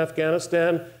troops in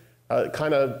Afghanistan,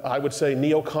 kind of, I would say,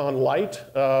 neocon light.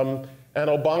 And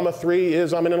Obama 3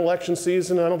 is I'm in an election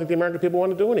season and I don't think the American people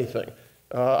want to do anything.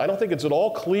 I don't think it's at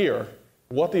all clear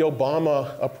what the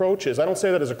Obama approach is. I don't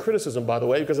say that as a criticism, by the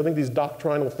way, because I think these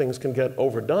doctrinal things can get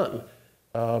overdone.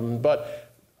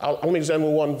 But let me just end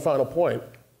with one final point.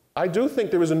 I do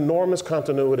think there is enormous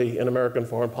continuity in American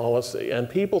foreign policy, and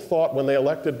people thought when they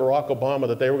elected Barack Obama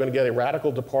that they were going to get a radical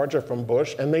departure from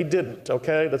Bush, and they didn't,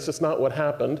 okay? That's just not what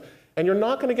happened. And you're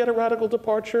not going to get a radical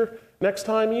departure next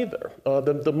time either.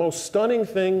 The most stunning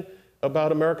thing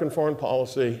about American foreign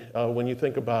policy, when you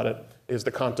think about it, is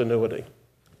the continuity.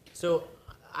 So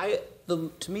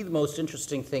to me, the most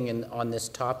interesting thing on this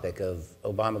topic of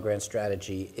Obama grand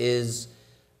strategy is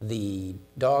the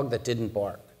dog that didn't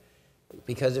bark.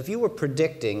 Because if you were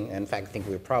predicting, in fact, I think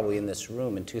we were probably in this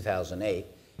room in 2008,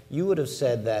 you would have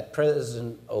said that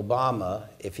President Obama,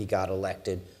 if he got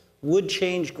elected, would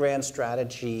change grand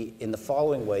strategy in the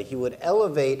following way. He would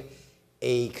elevate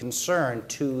a concern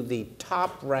to the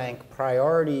top rank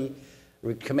priority,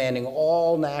 commanding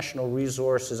all national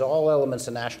resources, all elements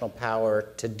of national power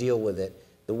to deal with it,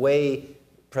 the way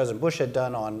President Bush had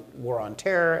done on war on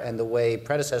terror and the way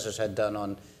predecessors had done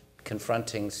on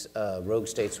confronting rogue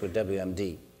states with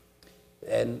WMD.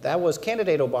 And that was,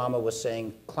 candidate Obama was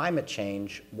saying climate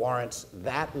change warrants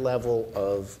that level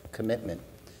of commitment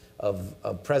of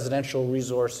presidential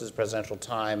resources, presidential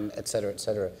time, et cetera, et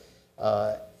cetera.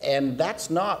 And that's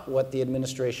not what the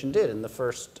administration did in the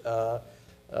first,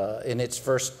 in its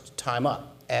first time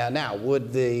up. And now,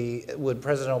 would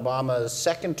President Obama's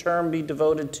second term be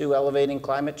devoted to elevating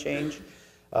climate change?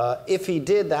 If he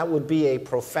did, that would be a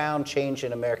profound change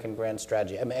in American grand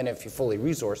strategy, and if he fully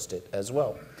resourced it as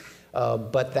well.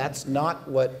 But that's not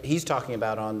what he's talking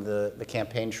about on the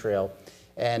campaign trail.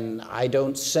 And I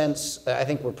don't sense, I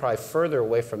think we're probably further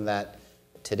away from that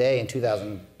today in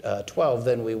 2012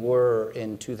 than we were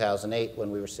in 2008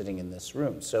 when we were sitting in this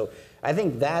room. So I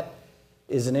think that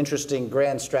is an interesting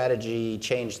grand strategy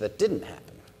change that didn't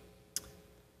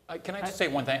happen. Can I just say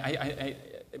one thing?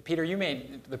 Peter, you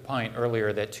made the point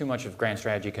earlier that too much of grand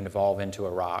strategy can evolve into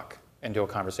Iraq, into a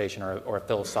conversation or a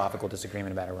philosophical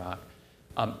disagreement about Iraq.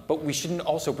 But we shouldn't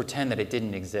also pretend that it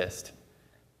didn't exist.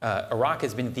 Iraq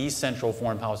has been the central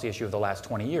foreign policy issue of the last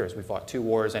 20 years. We fought 2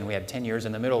 wars, and we had 10 years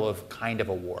in the middle of kind of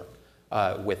a war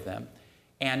with them.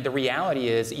 And the reality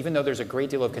is, even though there's a great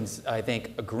deal of, I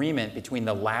think, agreement between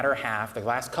the latter half, the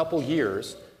last couple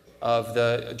years of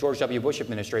the George W. Bush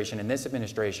administration and this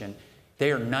administration,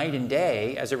 they are night and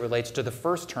day as it relates to the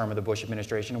first term of the Bush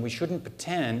administration. And we shouldn't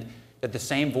pretend that the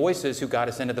same voices who got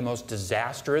us into the most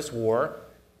disastrous war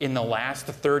in the last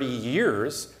 30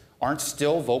 years aren't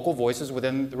still vocal voices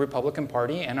within the Republican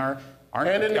Party and aren't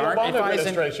and in the Obama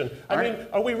administration. I mean,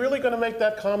 are we really going to make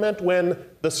that comment when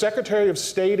the Secretary of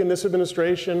State in this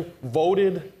administration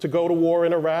voted to go to war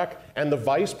in Iraq and the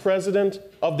Vice President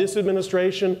of this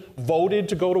administration voted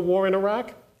to go to war in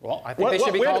Iraq? Well, I think they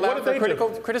should be called out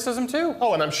for criticism too.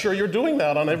 Oh, and I'm sure you're doing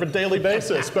that on every daily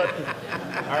basis. But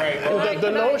All right. Well, the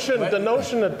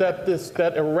notion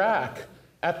that Iraq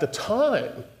at the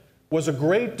time was a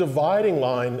great dividing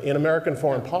line in American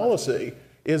foreign policy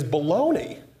is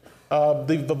baloney.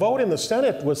 The vote in the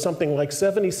Senate was something like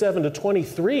 77 to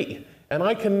 23. And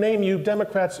I can name you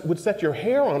Democrats would set your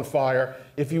hair on fire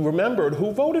if you remembered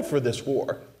who voted for this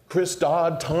war. Chris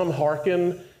Dodd, Tom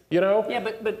Harkin, you know? Yeah,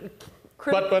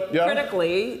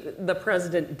 critically, the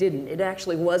president didn't. It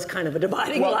actually was kind of a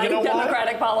dividing line in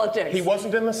Democratic politics. He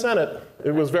wasn't in the Senate.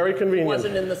 It was very convenient. He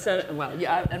wasn't in the Senate. Well,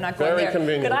 yeah, I'm not going very there.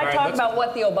 Convenient. Could I talk about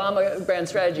what the Obama grand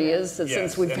strategy is,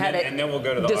 since we've had it then we'll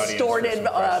go to the distorted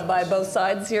by both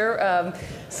sides here?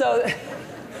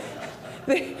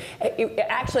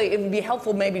 Actually, it would be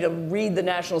helpful maybe to read the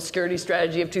National Security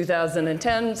Strategy of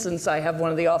 2010, since I have one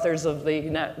of the authors of the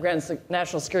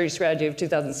National Security Strategy of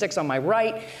 2006 on my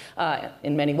right,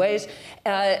 in many ways.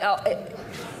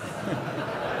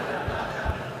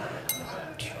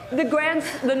 The grand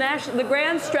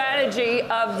strategy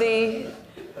of the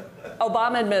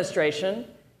Obama administration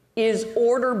is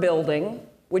order building,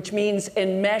 which means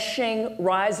enmeshing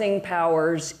rising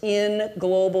powers in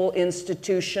global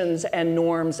institutions and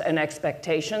norms and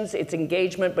expectations. It's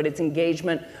engagement, but it's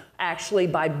engagement actually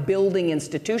by building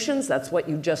institutions. That's what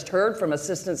you just heard from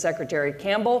Assistant Secretary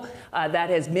Campbell.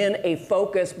 That has been a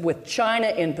focus with China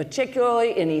in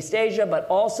particularly in East Asia, but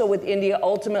also with India.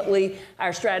 Ultimately,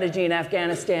 our strategy in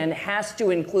Afghanistan has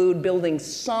to include building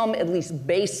some, at least,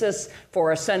 basis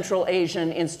for a Central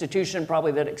Asian institution,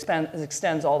 probably that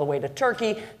extends all the way to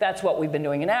Turkey. That's what we've been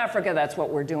doing in Africa. That's what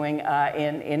we're doing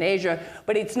in Asia.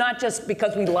 But it's not just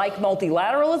because we like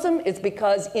multilateralism. It's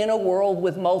because in a world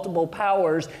with multiple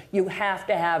powers, you have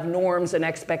to have norms and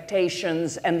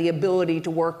expectations and the ability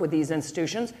to work with these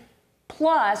institutions,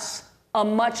 plus a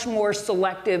much more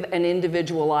selective and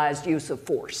individualized use of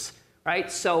force, right?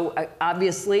 So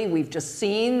obviously, we've just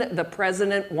seen the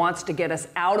president wants to get us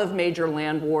out of major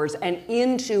land wars and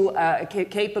into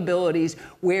capabilities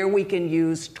where we can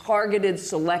use targeted,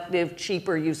 selective,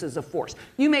 cheaper uses of force.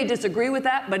 You may disagree with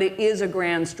that, but it is a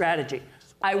grand strategy.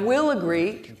 I will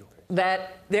agree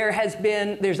that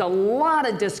there's a lot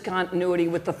of discontinuity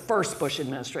with the first Bush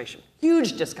administration.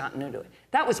 Huge discontinuity.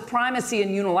 That was primacy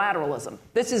and unilateralism.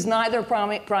 This is neither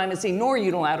primacy nor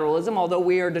unilateralism, although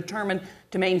we are determined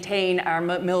to maintain our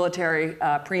military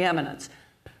preeminence.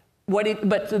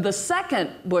 But to the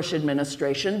second Bush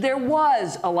administration, there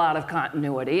was a lot of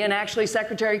continuity, and actually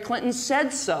Secretary Clinton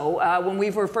said so when we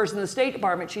were first in the State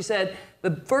Department. She said,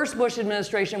 the first Bush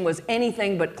administration was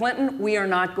anything but Clinton. We are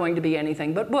not going to be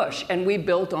anything but Bush. And we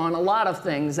built on a lot of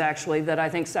things, actually, that I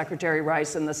think Secretary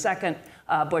Rice in the second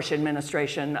Bush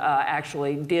administration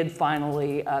actually did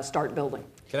finally start building.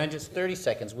 Can I just 30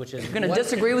 seconds, which is... You're going to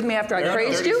disagree with me after I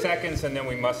praised you? 30 seconds, and then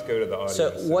we must go to the audience. So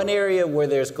one area where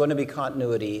there's going to be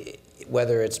continuity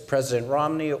whether it's President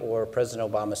Romney or President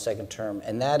Obama's second term,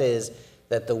 and that is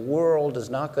that the world is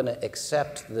not going to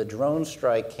accept the drone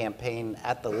strike campaign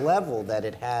at the level that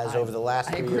it has over the last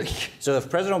 3 years. So if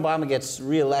President Obama gets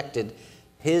reelected,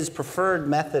 his preferred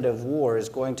method of war is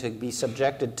going to be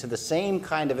subjected to the same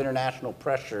kind of international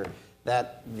pressure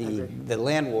that the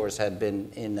land wars had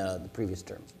been in the previous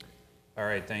terms. All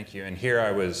right, thank you. And here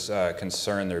I was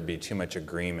concerned there'd be too much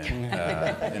agreement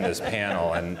in this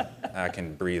panel, and I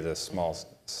can breathe a small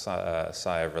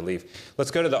sigh of relief.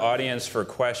 Let's go to the audience for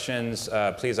questions.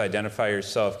 Please identify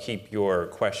yourself. Keep your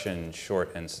question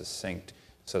short and succinct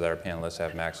so that our panelists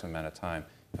have maximum amount of time.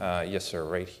 Yes, sir,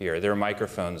 right here. There are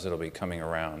microphones that'll be coming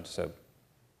around. So.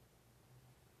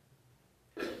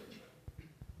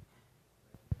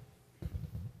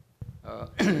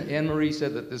 Anne Marie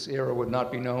said that this era would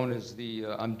not be known as the,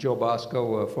 I'm Joe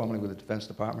Bosco, formerly with the Defense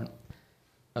Department.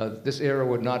 This era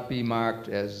would not be marked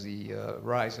as the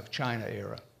rise of China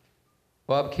era.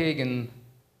 Bob Kagan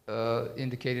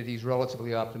indicated he's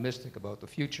relatively optimistic about the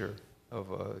future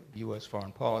of U.S.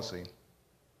 foreign policy.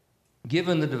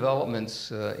 Given the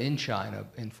developments in China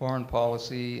in foreign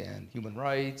policy and human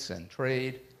rights and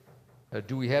trade,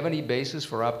 do we have any basis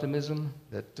for optimism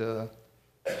that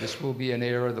this will be an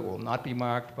era that will not be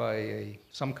marked by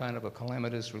some kind of a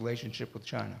calamitous relationship with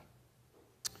China?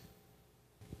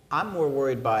 I'm more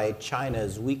worried by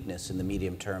China's weakness in the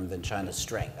medium term than China's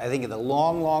strength. I think in the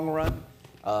long, long run,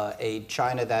 a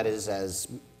China that is as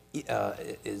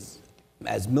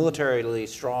militarily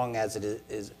strong as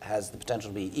it has the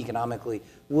potential to be economically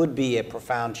would be a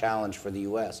profound challenge for the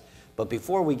U.S. But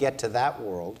before we get to that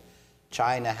world,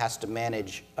 China has to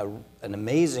manage an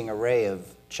amazing array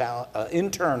of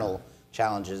internal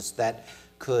challenges that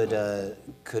could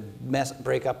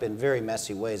break up in very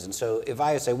messy ways. And so if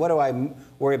I say, what do I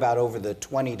worry about over the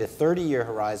 20 to 30 year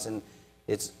horizon,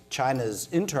 it's China's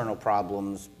internal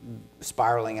problems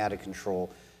spiraling out of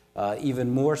control, even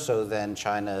more so than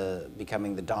China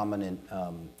becoming the dominant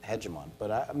hegemon.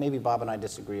 But maybe Bob and I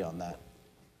disagree on that.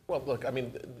 Well, look, I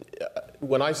mean,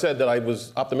 when I said that I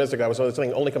was optimistic, I was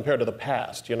saying only compared to the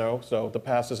past, you know? So the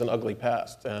past is an ugly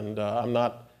past, and I'm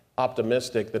not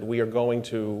optimistic that we are going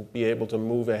to be able to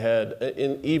move ahead,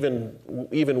 even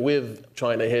with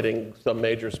China hitting some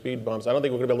major speed bumps. I don't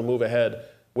think we're going to be able to move ahead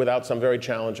without some very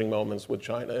challenging moments with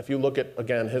China. If you look at,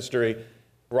 again, history,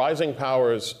 rising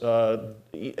powers,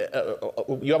 you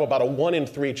have about a 1 in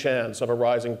 3 chance of a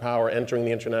rising power entering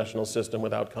the international system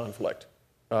without conflict.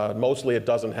 Mostly it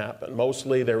doesn't happen.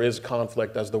 Mostly there is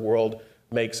conflict as the world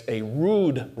makes a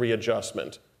rude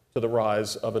readjustment to the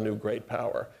rise of a new great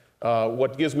power.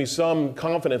 What gives me some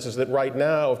confidence is that right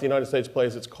now, if the United States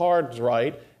plays its cards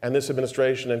right, and this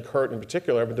administration and Kurt in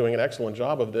particular have been doing an excellent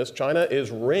job of this, China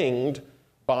is ringed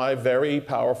by very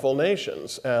powerful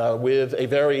nations, with a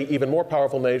very even more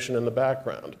powerful nation in the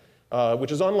background,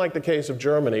 which is unlike the case of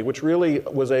Germany, which really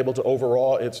was able to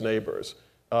overawe its neighbors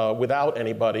without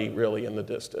anybody really in the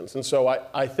distance. And so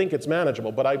I think it's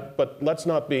manageable, but let's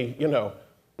not be,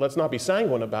 let's not be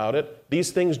sanguine about it.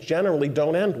 These things generally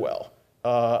don't end well.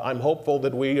 I'm hopeful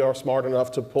that we are smart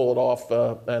enough to pull it off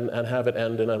and have it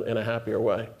end in a happier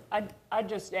way. I'd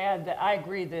just add that I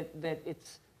agree that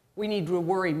we need to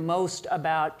worry most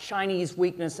about Chinese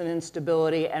weakness and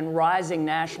instability and rising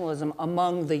nationalism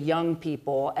among the young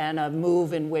people, and a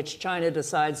move in which China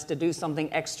decides to do something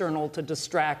external to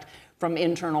distract from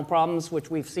internal problems, which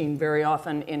we've seen very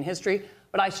often in history.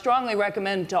 But I strongly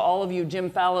recommend to all of you Jim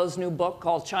Fallow's new book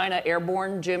called China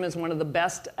Airborne. Jim is one of the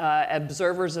best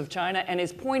observers of China, and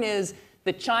his point is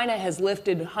that China has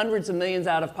lifted hundreds of millions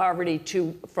out of poverty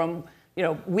from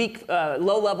weak,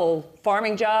 low-level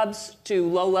farming jobs to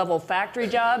low-level factory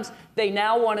jobs. They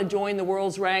now want to join the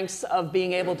world's ranks of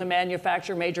being able to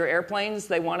manufacture major airplanes.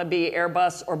 They want to be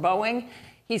Airbus or Boeing.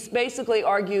 He basically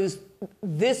argues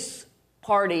this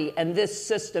party and this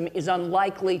system is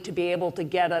unlikely to be able to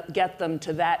get them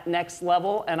to that next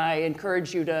level, and I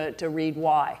encourage you to read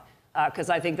why, because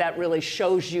I think that really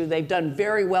shows you they've done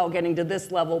very well getting to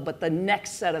this level, but the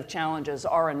next set of challenges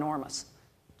are enormous.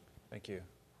 Thank you.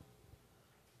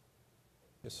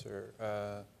 Yes,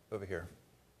 sir. Over here.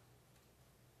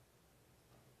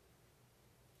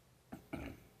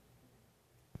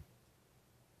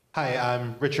 Hi,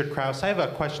 I'm Richard Krause. I have a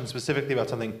question specifically about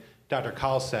something Dr.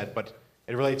 Kahl said, but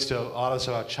it relates to a lot of this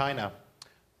about China.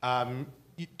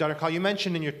 Dr. Kahl, you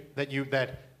mentioned that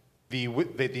the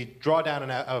drawdown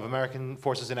of American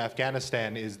forces in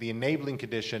Afghanistan is the enabling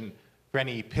condition for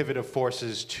any pivot of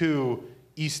forces to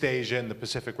East Asia and the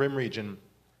Pacific Rim region.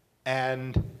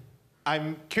 And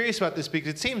I'm curious about this because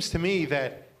it seems to me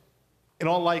that, in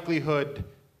all likelihood,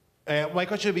 my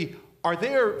question would be,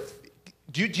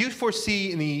 do you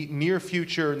foresee in the near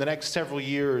future, in the next several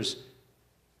years,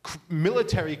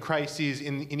 military crises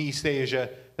in East Asia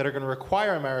that are going to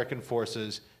require American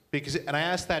forces? And I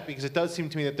ask that because it does seem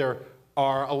to me that there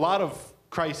are a lot of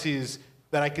crises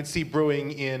that I could see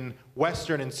brewing in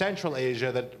Western and Central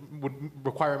Asia that would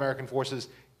require American forces,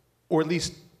 or at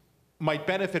least might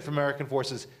benefit from American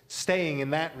forces staying in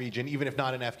that region, even if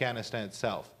not in Afghanistan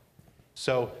itself.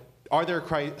 So are there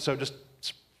crises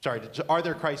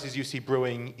you see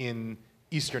brewing in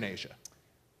Eastern Asia?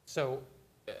 So,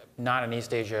 not an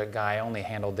East Asia guy. I only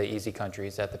handled the easy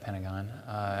countries at the Pentagon,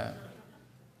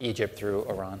 Egypt through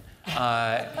Iran.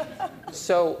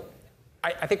 So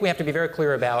I think we have to be very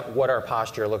clear about what our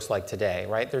posture looks like today,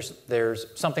 right? There's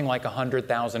something like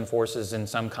 100,000 forces in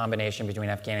some combination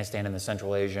between Afghanistan and the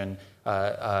Central Asian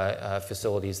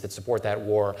facilities that support that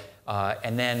war.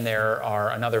 And then there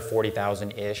are another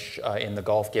 40,000-ish in the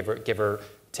Gulf, give or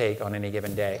take on any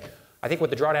given day. I think what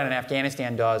the drawdown in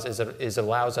Afghanistan does is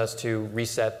allows us to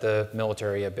reset the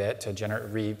military a bit,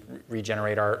 to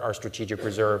regenerate our strategic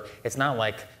reserve. It's not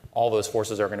like all those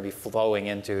forces are going to be flowing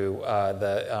into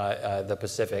the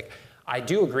Pacific. I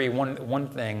do agree one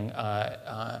thing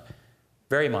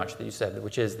very much that you said,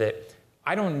 which is that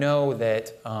I don't know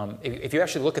that if you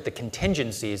actually look at the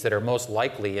contingencies that are most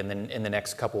likely in the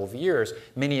next couple of years,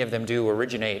 many of them do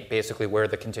originate basically where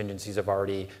the contingencies have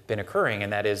already been occurring,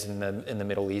 and that is in the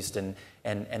Middle East and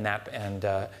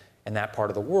that part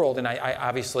of the world. And I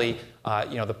obviously,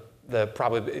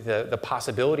 the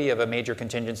possibility of a major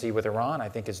contingency with Iran, I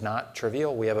think, is not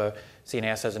trivial. We have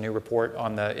CNAS has a new report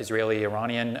on the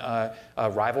Israeli-Iranian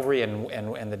rivalry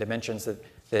and the dimensions that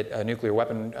a nuclear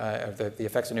weapon, the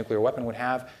effects a nuclear weapon would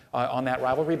have on that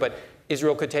rivalry. But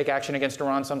Israel could take action against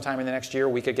Iran sometime in the next year.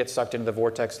 We could get sucked into the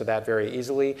vortex of that very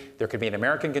easily. There could be an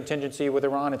American contingency with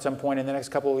Iran at some point in the next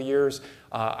couple of years.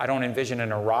 I don't envision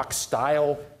an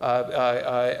Iraq-style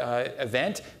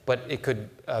event, but it could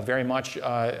very much be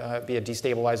a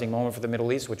destabilizing moment for the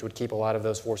Middle East, which would keep a lot of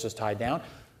those forces tied down.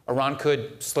 Iran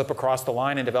could slip across the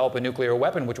line and develop a nuclear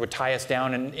weapon, which would tie us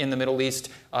down in the Middle East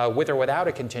with or without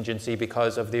a contingency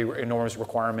because of the enormous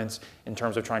requirements in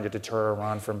terms of trying to deter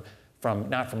Iran from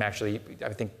actually,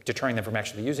 I think deterring them from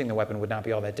actually using the weapon would not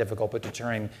be all that difficult, but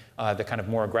deterring the kind of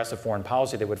more aggressive foreign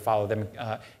policy that would follow them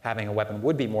having a weapon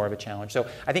would be more of a challenge. So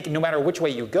I think no matter which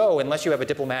way you go, unless you have a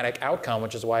diplomatic outcome,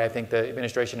 which is why I think the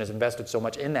administration has invested so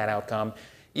much in that outcome,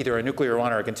 either a nuclear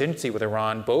Iran or a contingency with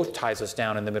Iran both ties us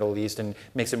down in the Middle East and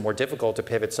makes it more difficult to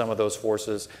pivot some of those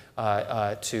forces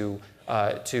to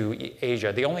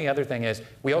Asia. The only other thing is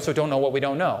we also don't know what we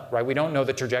don't know, right? We don't know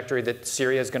the trajectory that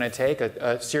Syria is going to take,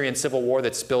 a Syrian civil war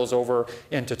that spills over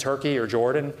into Turkey or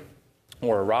Jordan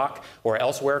or Iraq or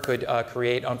elsewhere could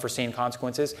create unforeseen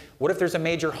consequences. What if there's a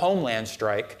major homeland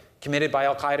strike committed by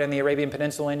al-Qaeda in the Arabian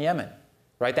Peninsula and Yemen?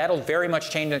 Right, that'll very much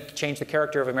change the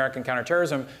character of American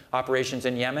counterterrorism operations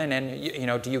in Yemen.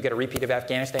 And do you get a repeat of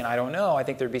Afghanistan? I don't know. I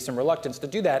think there'd be some reluctance to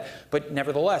do that. But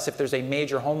nevertheless, if there's a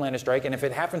major homeland strike, and if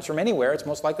it happens from anywhere, it's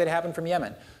most likely to happen from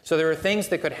Yemen. So there are things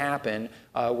that could happen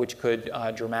which could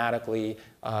dramatically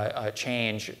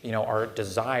change, our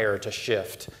desire to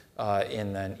shift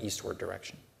in an eastward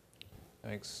direction.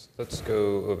 Thanks. Let's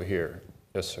go over here.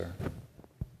 Yes, sir.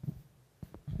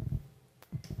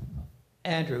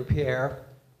 Andrew, Pierre.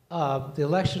 The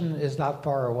election is not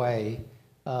far away,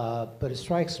 but it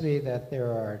strikes me that there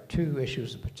are two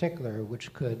issues in particular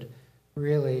which could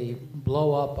really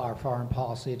blow up our foreign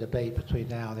policy debate between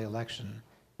now and the election.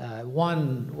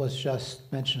 One was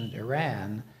just mentioned,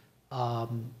 Iran.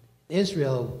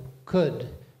 Israel could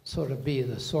sort of be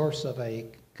the source of a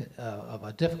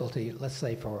difficulty, let's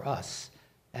say, for us,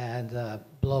 and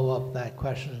blow up that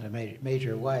question in a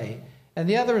major way. And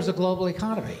the other is a global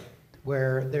economy,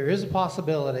 where there is a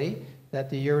possibility that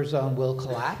the Eurozone will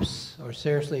collapse or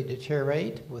seriously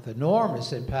deteriorate with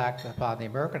enormous impact upon the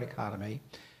American economy.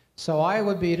 So I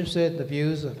would be interested in the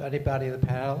views of anybody in the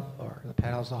panel, or the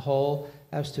panel as a whole,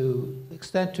 as to the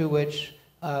extent to which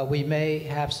we may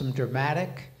have some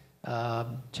dramatic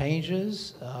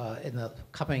changes in the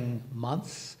coming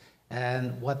months,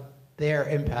 and what their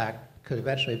impact could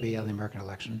eventually be on the American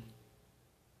election.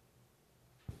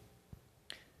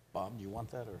 Bob, do you want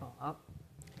that? Or?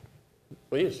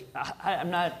 Please.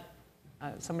 I'm not,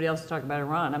 somebody else talk about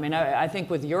Iran. I mean, I think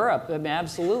with Europe, I mean,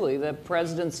 absolutely, the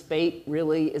president's fate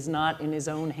really is not in his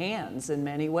own hands in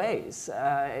many ways.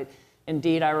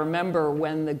 Indeed, I remember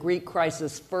when the Greek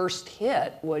crisis first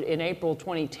hit in April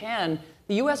 2010,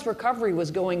 the U.S. recovery was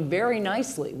going very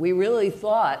nicely. We really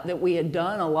thought that we had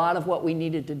done a lot of what we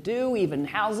needed to do. Even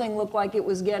housing looked like it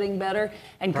was getting better.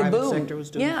 And private kaboom. sector was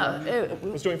doing fine. It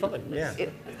was doing fine. Yeah.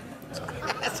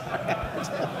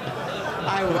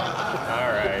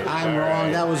 I'm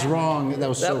wrong. That was wrong. That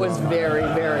was so That was wrong. very,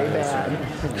 very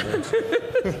bad.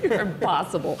 You're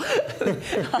impossible.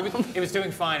 He was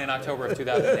doing fine in October of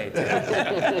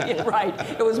 2008. Right.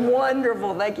 It was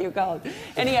wonderful. Thank you, Colin.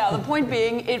 Anyhow, the point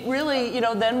being, it really,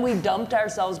 then we dumped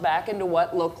ourselves back into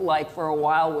what looked like for a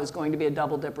while was going to be a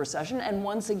double-dip recession, and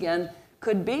once again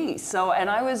could be. So, and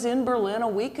I was in Berlin a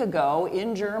week ago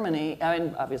in Germany,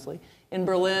 obviously, in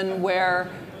Berlin, where,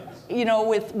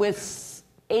 with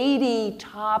 80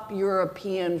 top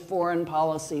European foreign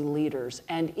policy leaders,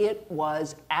 and it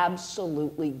was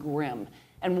absolutely grim.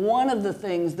 And one of the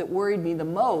things that worried me the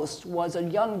most was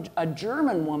a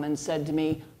German woman said to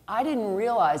me, "I didn't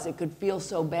realize it could feel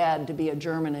so bad to be a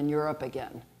German in Europe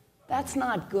again." That's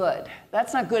not good.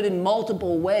 That's not good in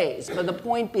multiple ways. But the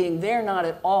point being, they're not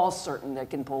at all certain they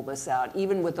can pull this out,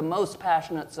 even with the most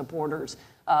passionate supporters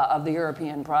of the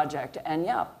European project. And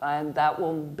and that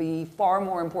will be far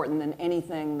more important than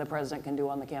anything the president can do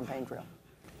on the campaign trail.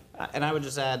 And I would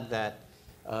just add that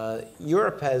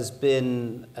Europe has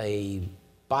been a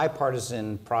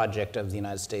bipartisan project of the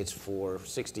United States for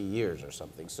 60 years or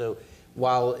something. So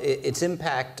while its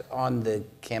impact on the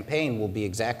campaign will be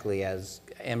exactly as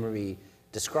Anne-Marie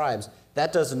describes,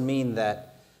 that doesn't mean that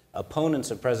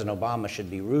opponents of President Obama should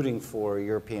be rooting for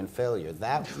European failure.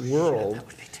 That world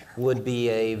would be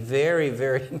a very,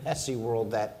 very messy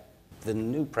world that the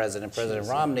new president, President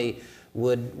Romney,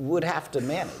 would have to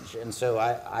manage. And so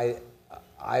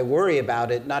I worry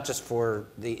about it, not just for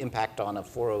the impact on my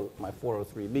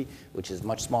 403B, which is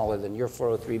much smaller than your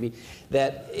 403B,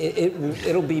 that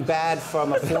it'll be bad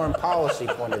from a foreign policy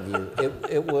point of view.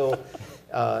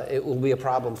 It will be a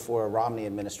problem for a Romney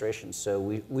administration, so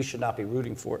we should not be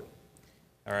rooting for it.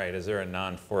 All right, is there a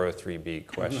non-403B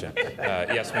question?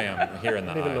 Yes, ma'am, here in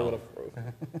the aisle.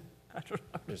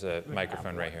 There's a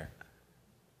microphone right here.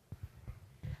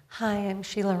 Hi, I'm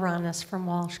Sheila Ranas from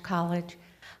Walsh College.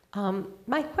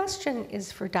 My question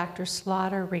is for Dr.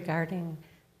 Slaughter regarding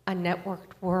a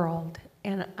networked world.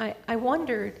 And I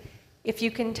wondered if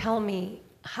you can tell me,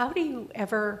 how do you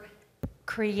ever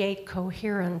create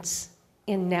coherence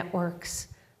in networks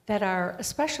that are,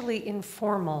 especially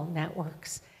informal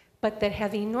networks, but that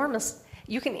have enormous,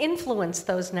 you can influence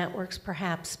those networks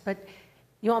perhaps, but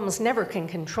you almost never can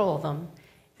control them.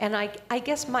 And I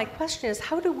guess my question is,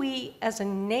 how do we as a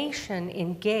nation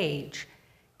engage?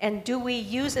 And do we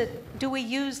use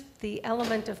the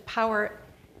element of power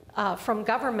from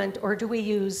government, or do we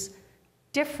use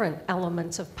different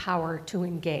elements of power to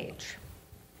engage?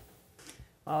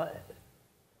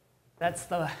 That's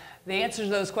the answers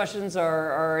to those questions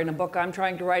are in a book I'm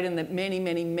trying to write, and that many,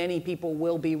 many, many people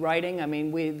will be writing. I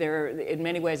mean, in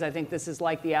many ways, I think this is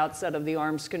like the outset of the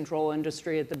arms control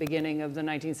industry at the beginning of the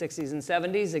 1960s and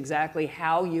 70s. Exactly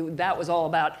that was all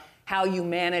about how you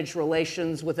manage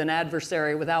relations with an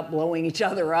adversary without blowing each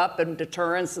other up, and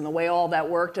deterrence and the way all that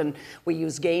worked. And we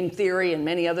use game theory and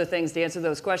many other things to answer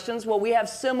those questions. Well, we have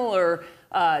similar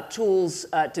tools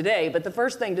today, but the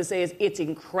first thing to say is it's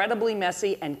incredibly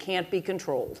messy and can't be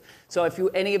controlled. So if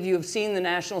any of you have seen the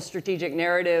National Strategic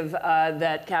Narrative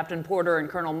that Captain Porter and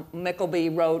Colonel Mickleby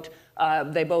wrote,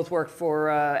 they both worked for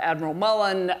Admiral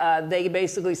Mullen. They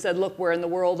basically said, look, we're in the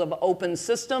world of open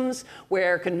systems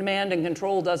where command and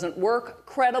control doesn't work.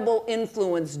 Credible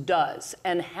influence does.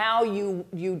 And how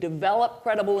you develop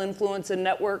credible influence in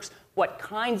networks, what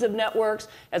kinds of networks.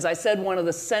 As I said, one of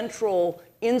the central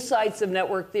insights of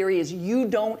network theory is you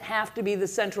don't have to be the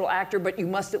central actor, but you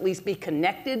must at least be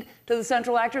connected to the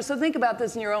central actor. So think about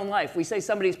this in your own life. We say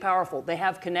somebody's powerful. They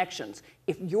have connections.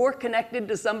 If you're connected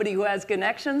to somebody who has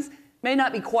connections, may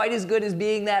not be quite as good as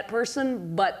being that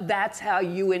person, but that's how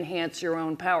you enhance your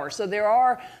own power. So there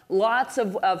are lots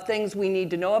of things we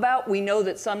need to know about. We know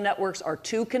that some networks are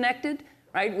too connected.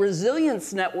 Right?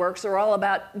 Resilience networks are all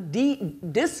about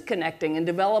disconnecting and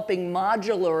developing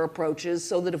modular approaches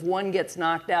so that if one gets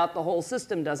knocked out, the whole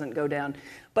system doesn't go down.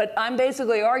 But I'm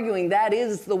basically arguing that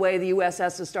is the way the U.S.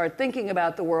 has to start thinking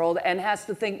about the world, and has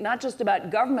to think not just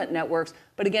about government networks,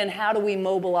 but again, how do we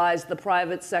mobilize the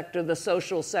private sector, the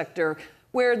social sector,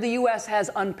 where the U.S. has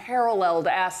unparalleled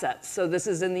assets. So this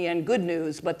is in the end good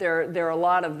news, but there are a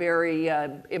lot of very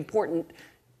important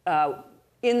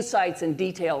insights and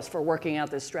details for working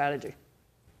out this strategy.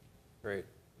 Great.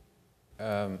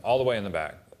 All the way in the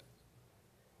back.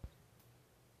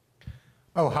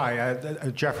 Oh, hi.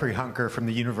 Jeffrey Hunker from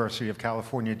the University of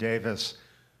California, Davis.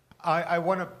 I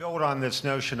want to build on this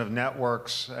notion of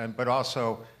networks, but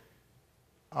also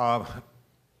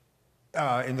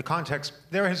in the context,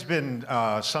 there has been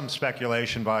some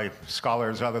speculation by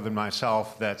scholars other than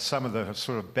myself that some of the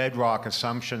sort of bedrock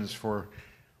assumptions for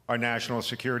our national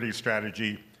security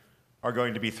strategy are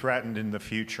going to be threatened in the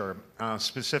future,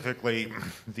 specifically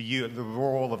the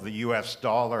role of the US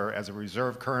dollar as a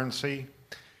reserve currency,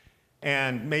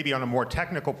 and maybe on a more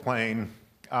technical plane,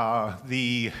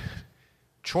 the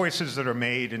choices that are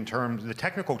made in terms, the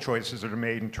technical choices that are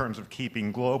made in terms of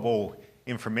keeping global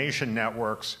information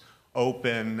networks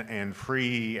open and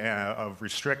free of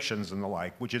restrictions and the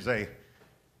like, which is a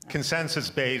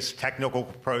consensus-based technical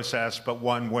process, but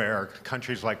one where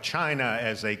countries like China,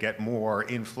 as they get more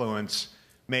influence,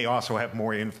 may also have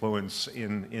more influence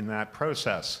in that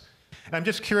process. And I'm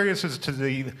just curious as to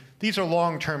these are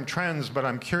long-term trends, but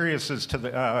I'm curious as to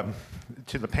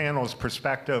the panel's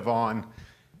perspective on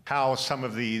how some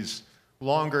of these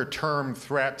longer-term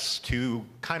threats to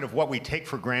kind of what we take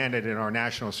for granted in our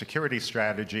national security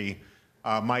strategy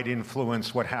might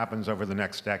influence what happens over the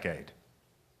next decade.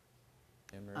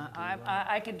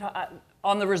 I can talk,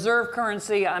 on the reserve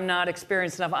currency, I'm not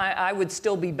experienced enough. I would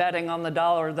still be betting on the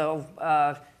dollar, though.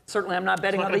 Certainly, I'm not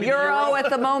betting on the euro at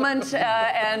the moment,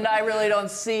 and I really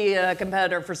don't see a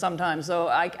competitor for some time. So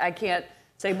I can't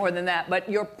say more than that. But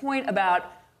your point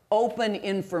about open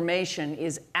information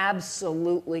is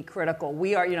absolutely critical.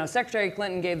 We are, you know, Secretary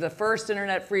Clinton gave the first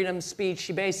internet freedom speech.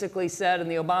 She basically said,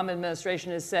 and the Obama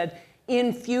administration has said,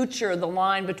 in future, the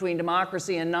line between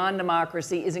democracy and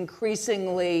non-democracy is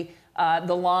increasingly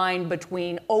the line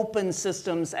between open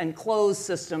systems and closed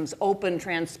systems, open,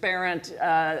 transparent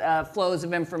flows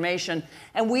of information.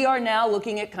 And we are now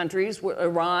looking at countries,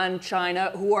 Iran,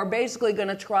 China, who are basically going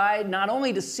to try not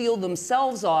only to seal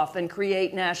themselves off and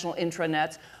create national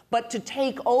intranets, but to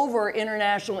take over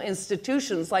international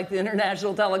institutions like the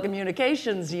International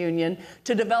Telecommunications Union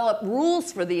to develop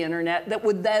rules for the internet that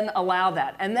would then allow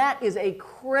that. And that is a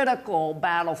critical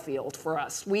battlefield for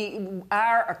us.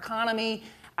 Our economy,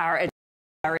 our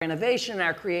innovation,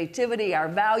 our creativity, our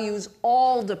values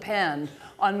all depend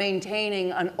on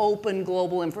maintaining an open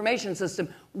global information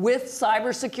system with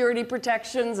cybersecurity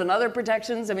protections and other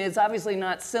protections. I mean, it's obviously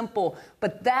not simple,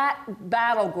 but that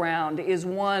battleground is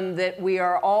one that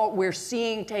we're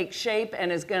seeing take shape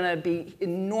and is going to be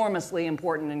enormously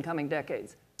important in coming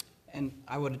decades. And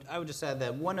I would just add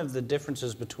that one of the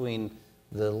differences between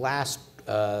the last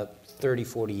 30,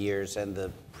 40 years and the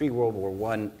pre-World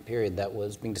War I period that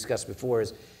was being discussed before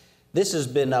is this has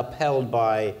been upheld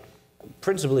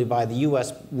principally by the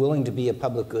U.S. willing to be a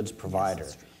public goods provider.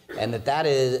 Yes, and that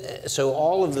is, so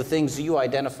all of the things you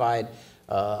identified,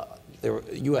 the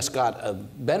U.S. got a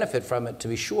benefit from it, to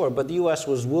be sure, but the U.S.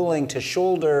 was willing to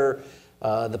shoulder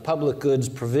the public goods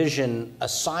provision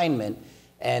assignment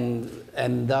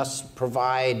and thus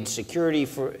provide security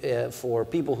for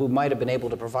people who might have been able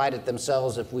to provide it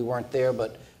themselves if we weren't there,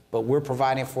 but we're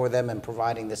providing for them and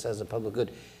providing this as a public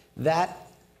good.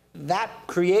 That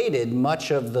created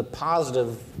much of the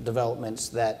positive developments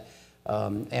that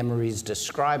Anne-Marie's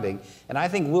describing, and I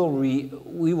think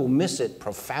we will miss it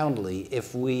profoundly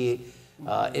if we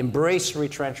embrace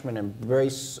retrenchment,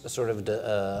 embrace sort of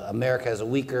America as a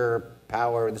weaker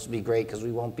power. This would be great because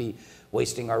we won't be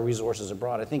wasting our resources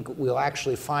abroad. I think we'll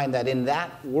actually find that in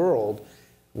that world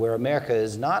where America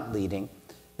is not leading,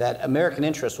 that American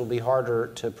interests will be harder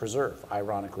to preserve,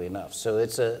 ironically enough. So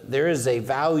there is a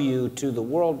value to the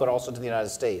world, but also to the United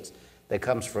States that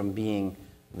comes from being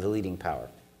the leading power.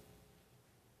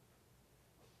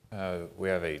 We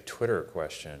have a Twitter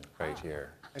question right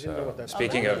here. I didn't know what that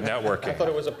Speaking of networking. I thought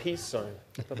it was a peace sign.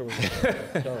 I thought it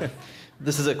was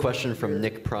This is a question from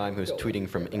Nick Prime, who's tweeting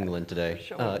from England today.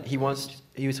 He was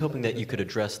hoping that you could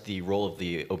address the role of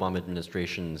the Obama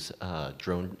administration's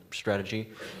drone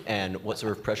strategy and what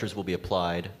sort of pressures will be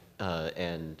applied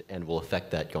and will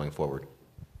affect that going forward.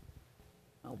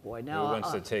 Oh boy, now who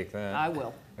wants to take that? I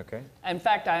will. Okay. In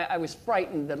fact, I was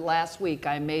frightened that last week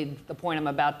I made the point I'm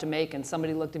about to make, and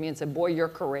somebody looked at me and said, "Boy, you're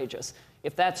courageous.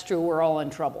 If that's true, we're all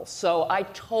in trouble." So I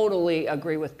totally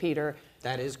agree with Peter.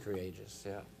 That is courageous,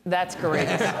 yeah. That's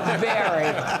courageous,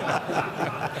 very.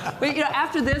 But you know,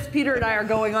 after this, Peter and I are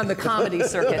going on the comedy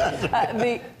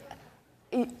circuit.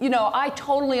 You know, I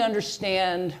totally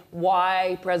understand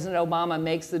why President Obama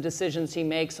makes the decisions he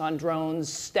makes on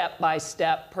drones step by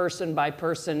step, person by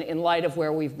person, in light of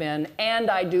where we've been.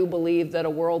 And I do believe that a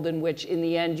world in which, in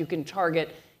the end, you can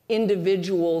target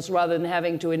individuals rather than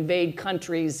having to invade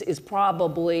countries is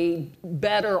probably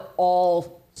better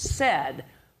all said,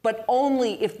 but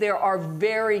only if there are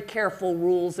very careful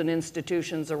rules and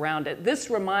institutions around it.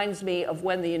 This reminds me of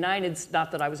when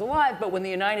not that I was alive, but when the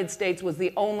United States was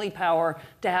the only power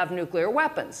to have nuclear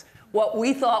weapons. What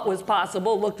we thought was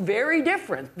possible looked very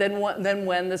different than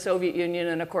when the Soviet Union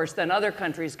and, of course, then other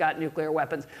countries got nuclear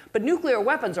weapons. But nuclear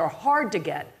weapons are hard to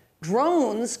get.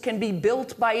 Drones can be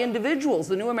built by individuals.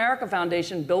 The New America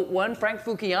Foundation built one. Frank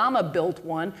Fukuyama built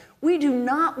one. We do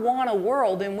not want a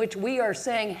world in which we are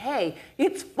saying, hey,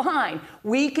 it's fine.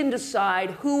 We can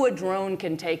decide who a drone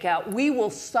can take out. We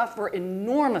will suffer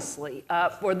enormously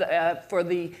for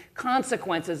the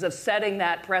consequences of setting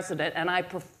that precedent. And I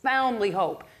profoundly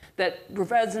hope that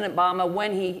President Obama,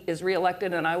 when he is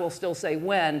reelected, and I will still say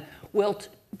when, will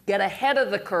get ahead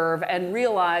of the curve and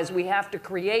realize we have to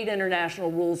create international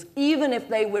rules, even if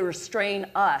they would restrain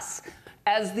us.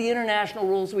 As the international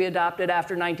rules we adopted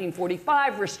after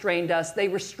 1945 restrained us, they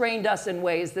restrained us in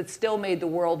ways that still made the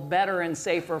world better and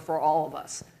safer for all of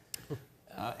us.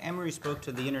 Anne-Marie spoke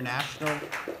to the international...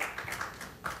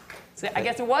 See, I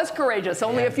guess it was courageous.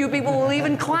 Only a few people will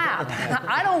even clap.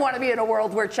 I don't want to be in a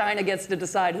world where China gets to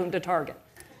decide whom to target.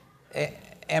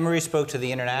 Anne-Marie spoke to the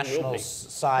international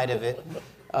side of it.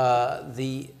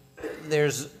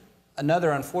 There's another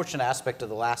unfortunate aspect of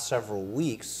the last several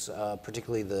weeks,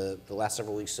 particularly the last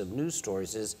several weeks of news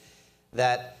stories, is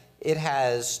that it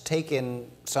has taken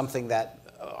something that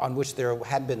on which there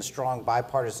had been strong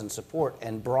bipartisan support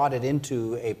and brought it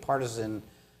into a partisan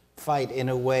fight in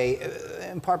a way,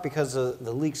 in part because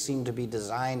the leaks seem to be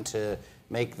designed to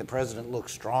make the president look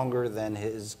stronger than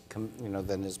his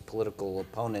political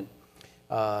opponent.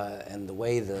 And the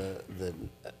way the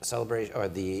celebration or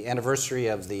the anniversary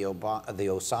of the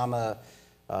Osama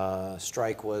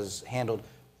strike was handled,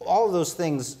 all of those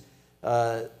things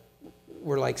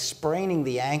were like spraining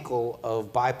the ankle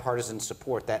of bipartisan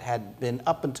support that had been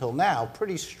up until now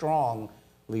pretty strongly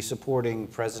supporting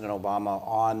President Obama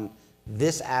on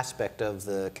this aspect of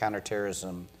the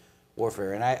counterterrorism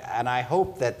warfare. And I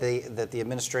hope that the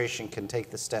administration can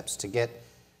take the steps to get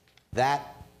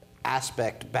that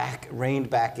aspect reined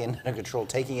back into control,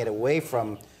 taking it away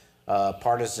from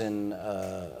partisan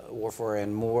warfare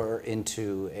and more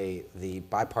into the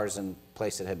bipartisan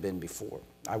place it had been before.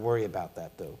 I worry about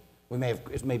that, though.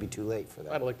 It may be too late for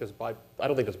that. I don't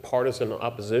think there's partisan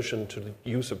opposition to the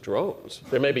use of drones.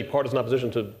 There may be partisan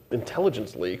opposition to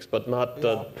intelligence leaks, but not.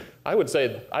 I would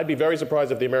say I'd be very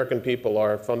surprised if the American people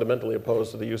are fundamentally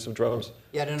opposed to the use of drones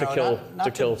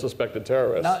to kill suspected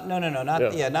terrorists.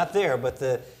 Not there, but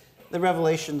the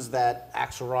revelations that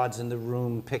Axelrod's in the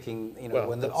room picking,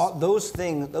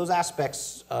 those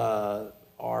aspects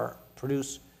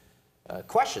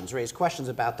raise questions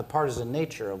about the partisan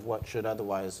nature of what should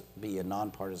otherwise be a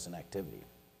nonpartisan activity.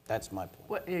 That's my point.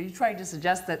 What, are you trying to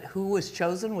suggest that who was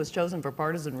chosen for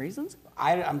partisan reasons?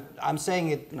 I'm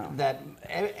saying that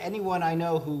anyone I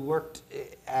know who worked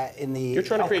in the... You're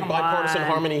trying to create bipartisan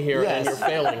harmony here, and you're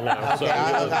failing now. Okay,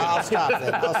 I'll stop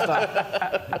then.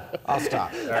 I'll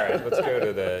stop. All right, let's go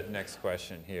to the next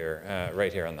question here,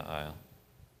 right here on the aisle.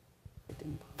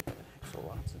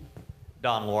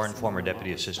 Don Lauren, former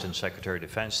Deputy Assistant Secretary of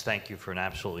Defense. Thank you for an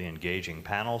absolutely engaging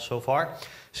panel so far.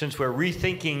 Since we're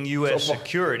rethinking U.S.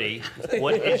 security,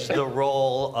 what is the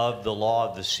role of the Law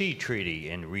of the Sea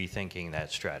Treaty in rethinking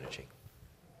that strategy?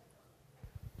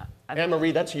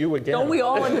 Anne-Marie, that's you again. Don't we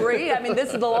all agree? I mean,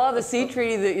 this is the Law of the Sea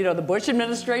Treaty that, the Bush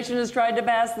administration has tried to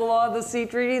pass the Law of the Sea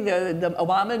Treaty. The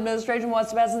Obama administration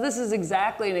wants to pass it. This is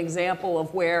exactly an example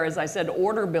of where, as I said,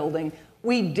 order building.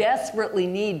 We desperately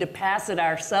need to pass it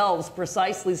ourselves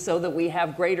precisely so that we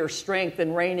have greater strength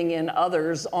in reining in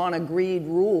others on agreed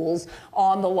rules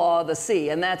on the law of the sea.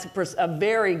 And that's a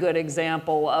very good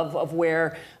example of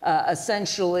where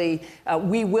essentially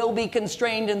we will be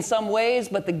constrained in some ways,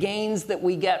 but the gains that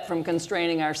we get from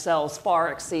constraining ourselves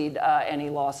far exceed any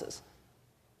losses.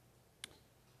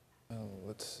 Oh,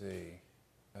 let's see.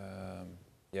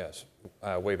 Yes,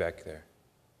 way back there.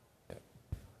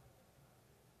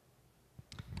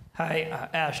 Hi,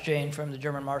 Ash Jane from the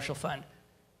German Marshall Fund.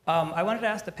 I wanted to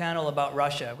ask the panel about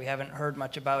Russia. We haven't heard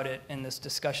much about it in this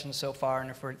discussion so far,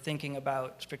 and if we're thinking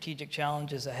about strategic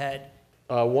challenges ahead.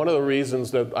 One of the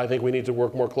reasons that I think we need to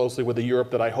work more closely with the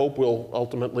Europe that I hope will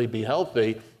ultimately be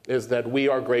healthy is that we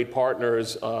are great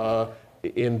partners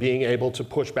in being able to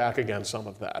push back against some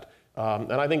of that.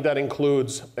 And I think that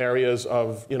includes areas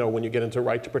of, when you get into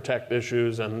right to protect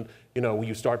issues and,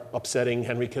 you start upsetting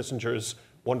Henry Kissinger's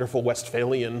wonderful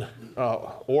Westphalian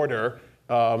order,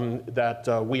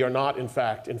 that we are not, in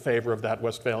fact, in favor of that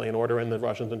Westphalian order, and the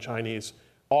Russians and Chinese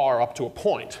are up to a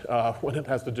point when it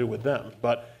has to do with them.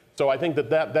 But so I think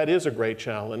that is a great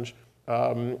challenge.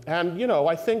 And,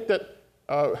 I think that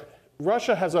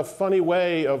Russia has a funny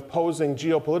way of posing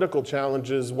geopolitical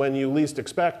challenges when you least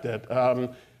expect it.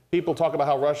 People talk about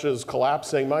how Russia's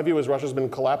collapsing. My view is Russia's been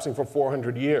collapsing for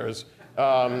 400 years.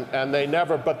 And they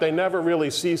never really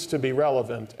cease to be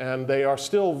relevant, and they are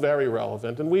still very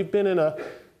relevant. And we've been in a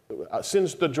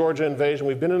since the Georgia invasion,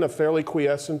 we've been in a fairly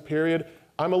quiescent period.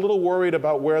 I'm a little worried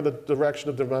about where the direction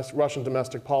of Russian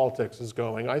domestic politics is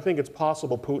going. I think it's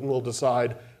possible Putin will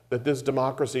decide that this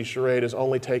democracy charade has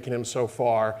only taken him so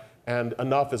far, and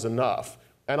enough is enough.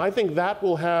 And I think that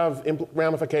will have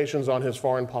ramifications on his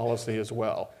foreign policy as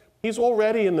well. He's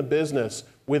already in the business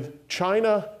with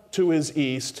China to his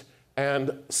east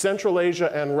and Central Asia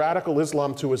and radical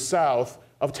Islam to his south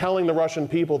of telling the Russian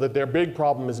people that their big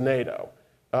problem is NATO.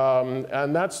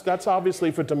 And that's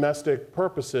obviously for domestic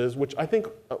purposes, which I think,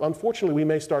 unfortunately, we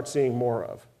may start seeing more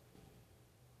of.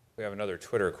 We have another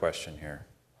Twitter question here.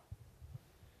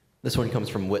 This one comes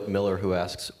from Whit Miller, who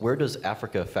asks, where does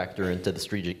Africa factor into the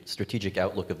strategic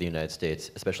outlook of the United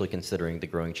States, especially considering the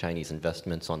growing Chinese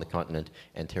investments on the continent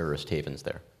and terrorist havens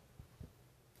there?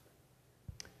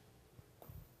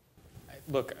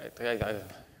 Look, I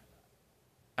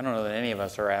don't know that any of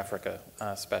us are Africa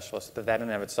specialists, but that in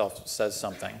and of itself says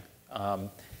something. You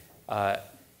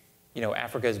know,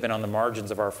 Africa has been on the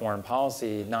margins of our foreign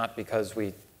policy, not because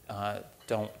we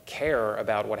don't care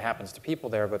about what happens to people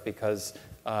there, but because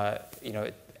you know,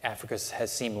 Africa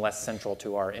has seemed less central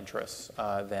to our interests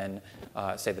than,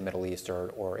 say, the Middle East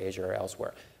or Asia or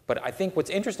elsewhere. But I think what's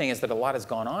interesting is that a lot has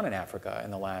gone on in Africa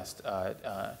in the last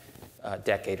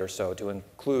decade or so, to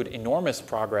include enormous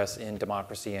progress in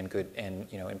democracy and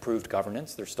you know, improved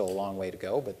governance. There's still a long way to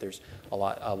go, but there's a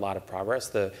lot of progress.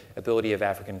 The ability of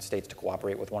African states to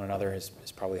cooperate with one another is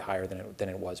probably higher than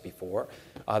it was before.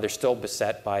 They're still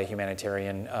beset by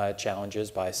humanitarian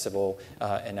challenges, by civil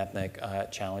and ethnic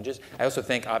challenges. I also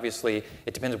think, obviously,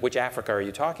 it depends which Africa are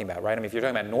you talking about, right? I mean, if you're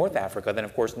talking about North Africa, then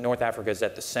of course North Africa is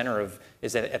at the center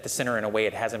at the center in a way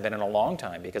it hasn't been in a long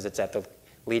time, because it's at the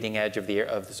leading edge of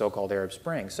the so-called Arab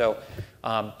Spring. So,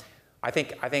 I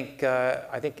think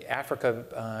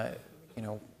Africa, you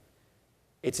know,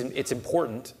 it's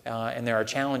important, and there are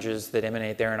challenges that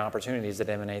emanate there and opportunities that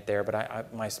emanate there.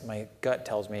 But my gut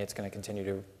tells me it's going to continue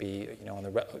to be, you know, on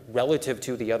the relative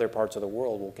to the other parts of the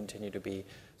world, will continue to be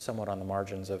somewhat on the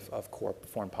margins of core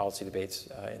foreign policy debates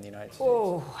in the United States.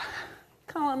 Oh,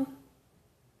 Colin.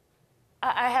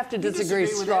 I have to disagree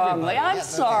strongly. I'm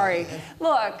sorry.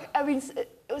 Look, I mean,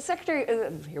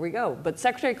 here we go. But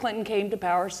Secretary Clinton came to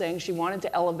power saying she wanted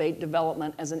to elevate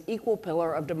development as an equal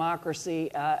pillar of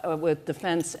democracy with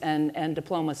defense and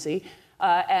diplomacy.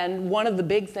 And one of the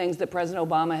big things that President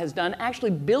Obama has done,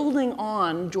 actually building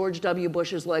on George W.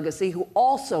 Bush's legacy, who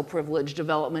also privileged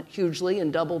development hugely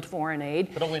and doubled foreign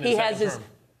aid. But only in his second term.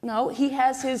 No, he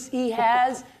has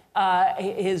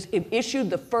issued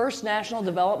the first national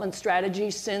development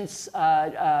strategy since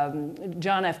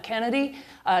John F. Kennedy.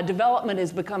 Development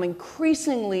has become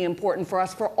increasingly important for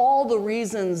us for all the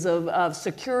reasons of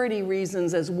security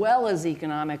reasons as well as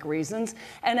economic reasons.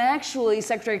 And actually,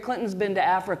 Secretary Clinton's been to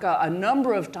Africa a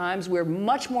number of times. We're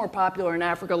much more popular in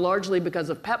Africa, largely because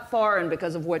of PEPFAR and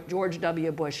because of what George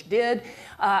W. Bush did.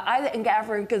 I think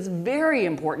Africa is very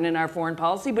important in our foreign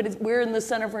policy, but we're in the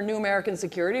Center for New American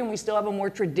Security, and we still have a more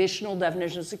traditional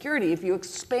definition of security. If you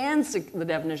expand the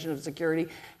definition of security,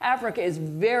 Africa is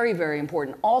very, very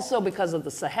important. Also because of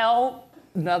the Sahel,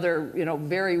 another, you know,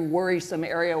 very worrisome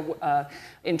area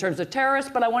in terms of terrorists.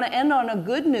 But I want to end on a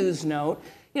good news note.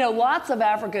 You know, lots of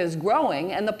Africa is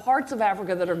growing, and the parts of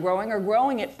Africa that are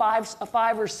growing at 5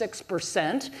 or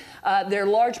 6%. There are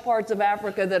large parts of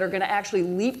Africa that are going to actually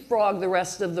leapfrog the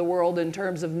rest of the world in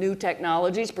terms of new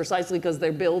technologies, precisely because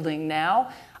they're building now.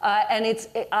 And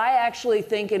I actually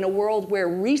think in a world where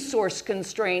resource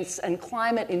constraints and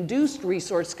climate-induced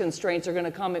resource constraints are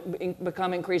going to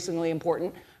become increasingly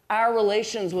important, our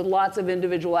relations with lots of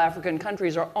individual African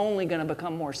countries are only going to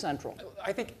become more central.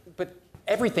 I think, but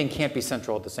everything can't be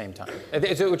central at the same time.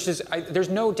 Which is, there's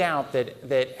no doubt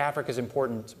that Africa's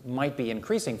importance might be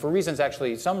increasing for reasons,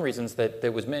 actually, some reasons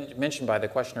that was mentioned by the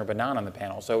questioner Banan on the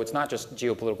panel. So it's not just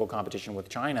geopolitical competition with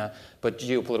China, but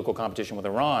geopolitical competition with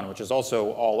Iran, which is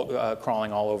also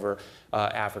crawling all over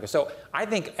Africa. So I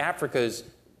think Africa's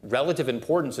relative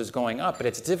importance is going up, but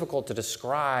it's difficult to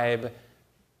describe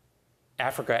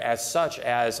Africa as such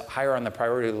as higher on the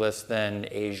priority list than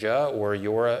Asia or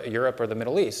Europe or the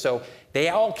Middle East. So they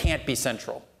all can't be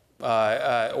central,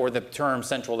 or the term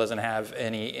central doesn't have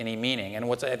any meaning. And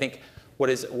I think what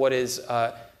is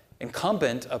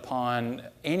incumbent upon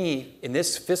in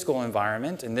this fiscal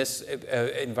environment, in this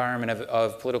environment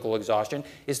of political exhaustion,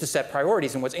 is to set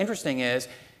priorities. And what's interesting is,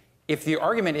 if the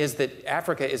argument is that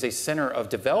Africa is a center of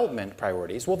development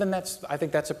priorities, well, then I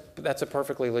think that's a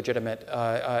perfectly legitimate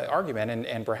argument,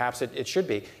 and perhaps it should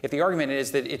be. If the argument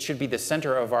is that it should be the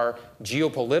center of our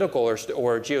geopolitical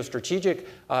or geostrategic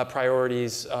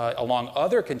priorities along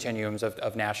other continuums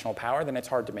of national power, then it's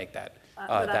hard to make that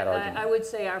that argument. I would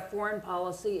say our foreign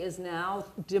policy is now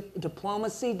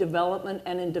diplomacy, development,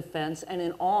 and in defense, and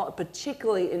in all,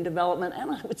 particularly in development,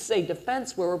 and I would say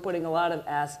defense, where we're putting a lot of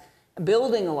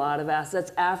building a lot of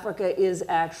assets. Africa is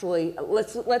actually,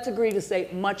 let's agree to say,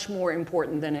 much more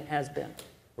important than it has been.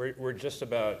 We're just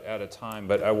about out of time,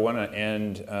 but I want to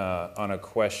end on a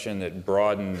question that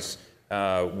broadens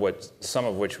some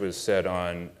of which was said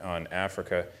on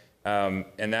Africa,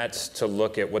 and that's to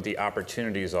look at what the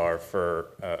opportunities are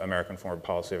for American foreign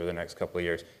policy over the next couple of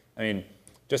years. I mean,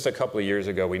 just a couple of years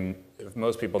ago,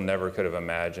 most people never could have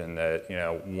imagined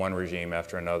that one regime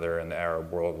after another in the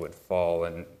Arab world would fall,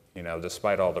 and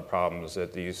despite all the problems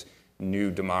that these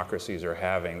new democracies are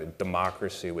having, that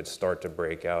democracy would start to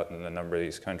break out in a number of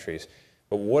these countries.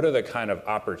 But what are the kind of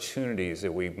opportunities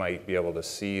that we might be able to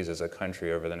seize as a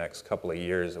country over the next couple of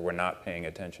years that we're not paying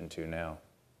attention to now?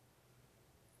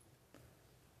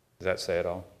 Does that say it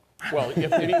all? Well,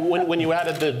 maybe when you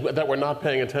added that we're not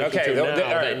paying attention to now,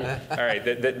 all right.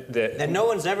 That no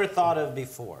one's ever thought of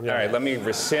before. All right, let me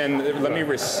rescind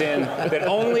that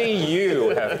only you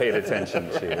have paid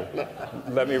attention to.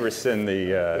 Let me rescind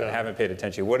the haven't paid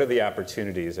attention. What are the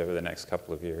opportunities over the next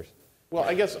couple of years? Well,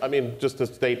 I guess, just to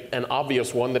state an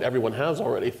obvious one that everyone has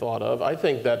already thought of, I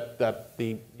think that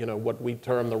the, what we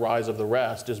term the rise of the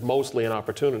rest is mostly an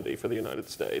opportunity for the United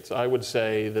States. I would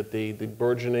say that the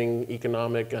burgeoning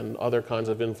economic and other kinds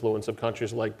of influence of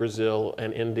countries like Brazil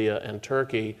and India and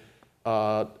Turkey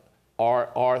are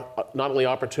not only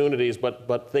opportunities,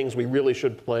 but things we really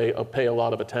should pay a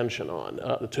lot of attention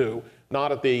on, to.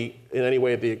 Not in any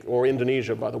way, or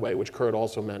Indonesia, by the way, which Kurt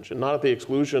also mentioned, not at the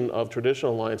exclusion of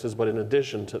traditional alliances, but in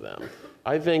addition to them.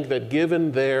 I think that given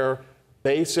their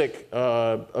basic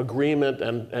agreement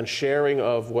and sharing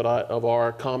of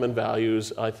our common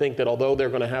values, I think that although they're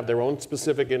going to have their own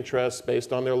specific interests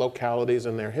based on their localities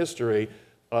and their history,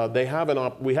 we have an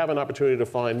opportunity to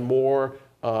find more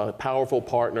powerful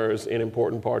partners in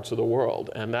important parts of the world.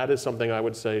 And that is something I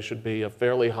would say should be a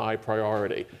fairly high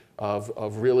priority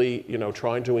of really,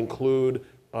 trying to include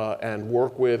and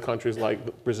work with countries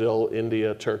like Brazil,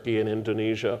 India, Turkey, and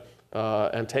Indonesia,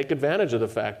 and take advantage of the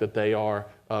fact that they are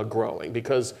growing.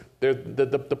 Because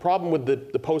the problem with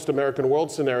the post-American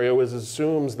world scenario is it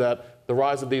assumes that the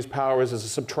rise of these powers is a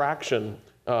subtraction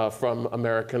from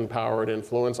American power and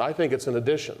influence. I think it's an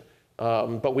addition.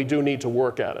 But we do need to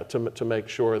work at it to make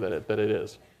sure that it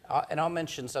is. And I'll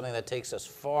mention something that takes us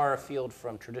far afield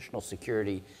from traditional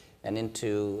security and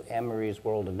into Anne-Marie's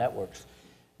world of networks.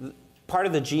 Part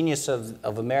of the genius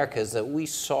of America is that we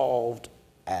solved,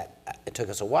 it took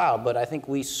us a while, but I think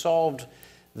we solved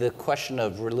the question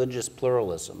of religious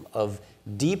pluralism, of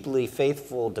deeply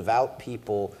faithful, devout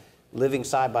people living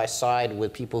side by side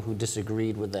with people who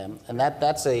disagreed with them. And that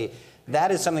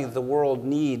is something that the world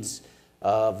needs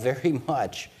very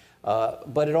much.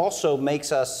 But it also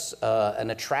makes us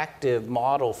an attractive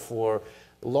model for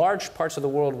large parts of the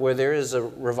world where there is a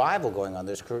revival going on.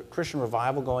 There's Christian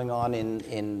revival going on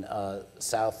in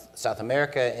South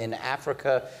America, in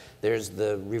Africa. There's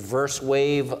the reverse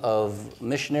wave of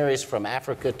missionaries from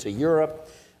Africa to Europe.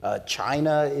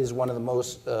 China is one of the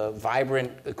most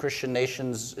vibrant Christian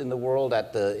nations in the world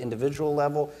at the individual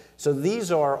level. So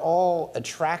these are all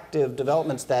attractive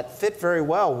developments that fit very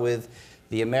well with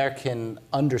the American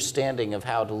understanding of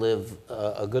how to live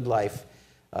a good life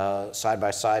side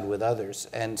by side with others.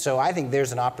 And so I think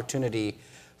there's an opportunity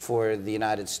for the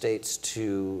United States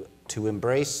to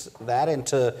embrace that and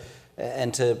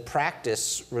to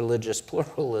practice religious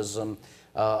pluralism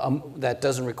that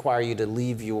doesn't require you to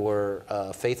leave your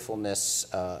faithfulness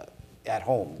at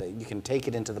home. You can take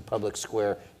it into the public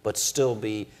square, but still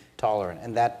be tolerant.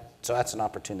 And so that's an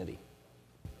opportunity.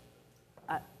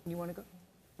 You want to go?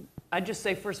 I'd just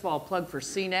say, first of all, a plug for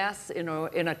CNAS.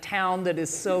 In a town that is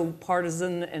so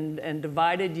partisan and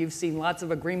divided, you've seen lots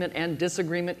of agreement and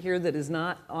disagreement here that is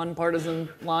not on partisan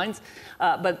lines.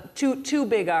 But two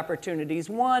big opportunities.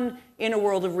 One, in a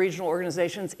world of regional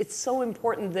organizations, it's so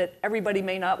important that everybody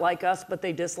may not like us, but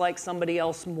they dislike somebody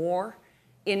else more.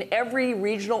 In every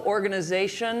regional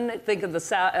organization, think of the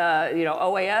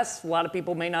OAS, a lot of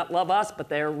people may not love us, but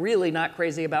they're really not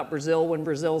crazy about Brazil when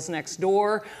Brazil's next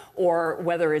door, or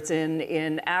whether it's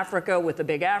in Africa with the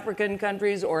big African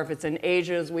countries, or if it's in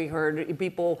Asia, as we heard,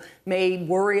 people may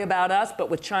worry about us, but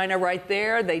with China right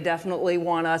there, they definitely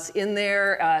want us in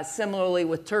there. Similarly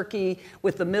with Turkey,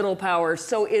 with the middle powers.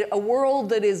 So a world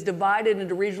that is divided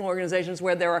into regional organizations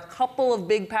where there are a couple of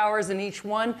big powers in each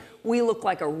one, we look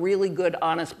like a really good,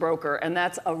 honest broker, and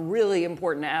that's a really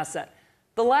important asset.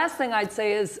 The last thing I'd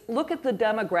say is look at the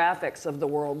demographics of the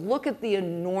world. Look at the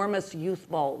enormous youth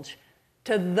bulge.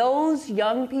 To those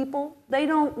young people, they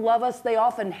don't love us, they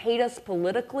often hate us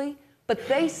politically, but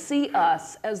they see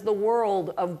us as the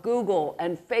world of Google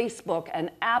and Facebook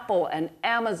and Apple and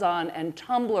Amazon and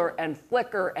Tumblr and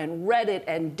Flickr and Reddit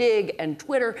and Dig and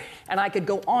Twitter, and I could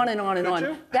go on and on and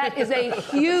on. That is a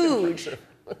huge...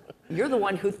 You're the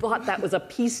one who thought that was a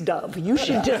peace dove. You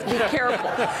should just be careful.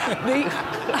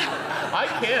 I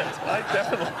can't. I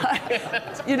definitely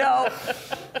can't. You know,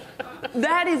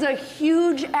 that is a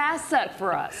huge asset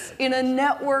for us. In a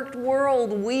networked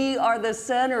world, we are the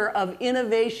center of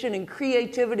innovation and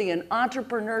creativity and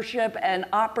entrepreneurship and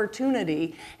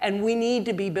opportunity, and we need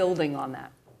to be building on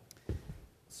that.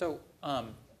 So,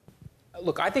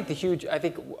 look, I think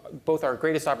both our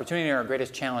greatest opportunity and our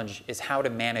greatest challenge is how to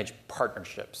manage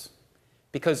partnerships.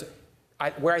 Because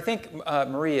where I think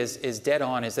Marie is dead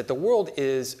on is that the world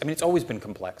is, I mean, it's always been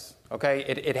complex, okay?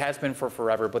 It has been for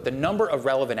forever, but the number of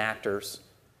relevant actors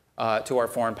to our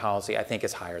foreign policy, I think,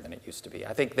 is higher than it used to be.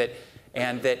 I think that,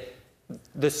 and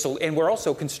we're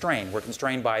also constrained. We're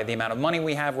constrained by the amount of money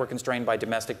we have. We're constrained by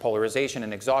domestic polarization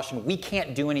and exhaustion. We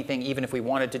can't do anything even if we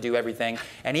wanted to do everything.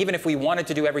 And even if we wanted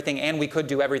to do everything and we could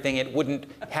do everything, it wouldn't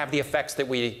have the effects that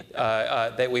we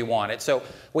wanted. So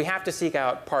we have to seek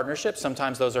out partnerships.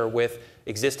 Sometimes those are with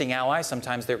existing allies.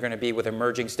 Sometimes they're going to be with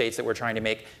emerging states that we're trying to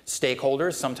make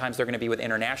stakeholders. Sometimes they're going to be with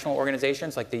international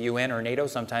organizations like the UN or NATO.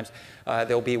 Sometimes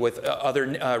they'll be with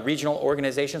other regional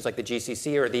organizations like the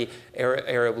GCC or the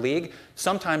Arab League.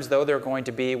 Sometimes, though, they're going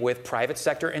to be with private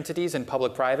sector entities and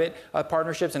public-private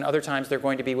partnerships, and other times they're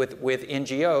going to be with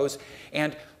NGOs.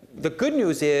 And the good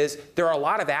news is there are a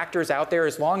lot of actors out there,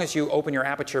 as long as you open your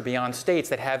aperture beyond states,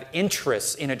 that have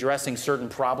interests in addressing certain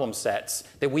problem sets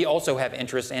that we also have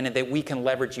interests in and that we can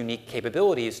leverage unique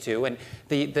capabilities to. And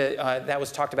that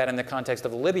was talked about in the context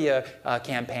of the Libya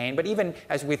campaign. But even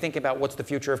as we think about what's the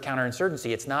future of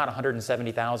counterinsurgency, it's not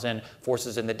 170,000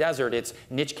 forces in the desert. It's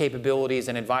niche capabilities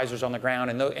and advisors on the ground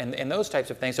and those types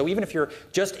of things. So even if you're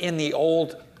just in the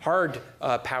old hard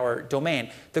power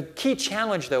domain, the key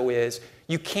challenge, though, is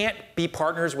you can't be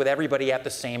partners with everybody at the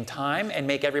same time and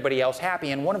make everybody else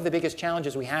happy. And one of the biggest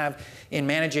challenges we have in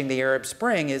managing the Arab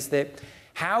Spring is that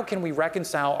how can we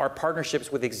reconcile our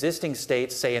partnerships with existing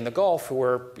states, say in the Gulf, who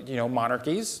are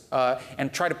monarchies,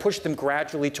 and try to push them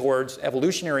gradually towards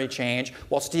evolutionary change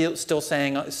while still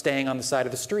staying on the side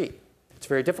of the street? It's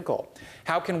very difficult.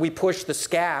 How can we push the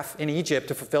SCAF in Egypt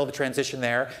to fulfill the transition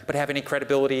there, but have any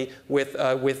credibility with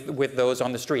those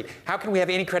on the street? How can we have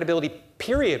any credibility,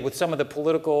 period, with some of the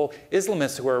political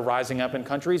Islamists who are rising up in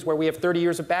countries where we have 30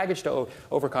 years of baggage to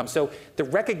overcome? So the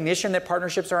recognition that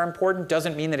partnerships are important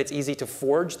doesn't mean that it's easy to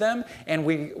forge them, and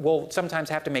we will sometimes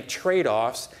have to make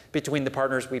trade-offs between the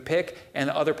partners we pick and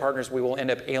the other partners we will end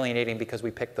up alienating because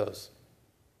we pick those.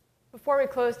 Before we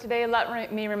close today,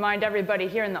 let me remind everybody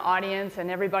here in the audience and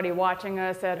everybody watching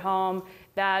us at home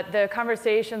that the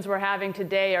conversations we're having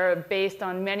today are based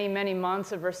on many, many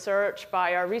months of research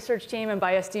by our research team and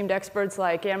by esteemed experts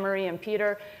like Anne-Marie and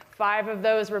Peter. 5 of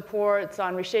those reports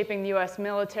on reshaping the U.S.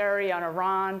 military, on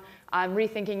Iran, on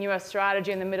rethinking U.S.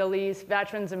 strategy in the Middle East,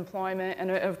 veterans employment,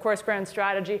 and of course grand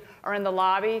strategy are in the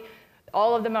lobby.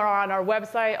 All of them are on our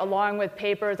website, along with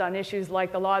papers on issues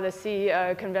like the Law of the Sea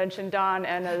Convention, Don,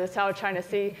 and the South China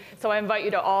Sea. So I invite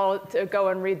you to all to go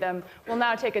and read them. We'll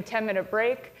now take a 10-minute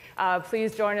break.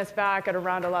 Please join us back at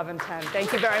around 11:10.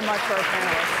 Thank you very much for our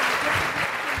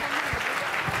panelists.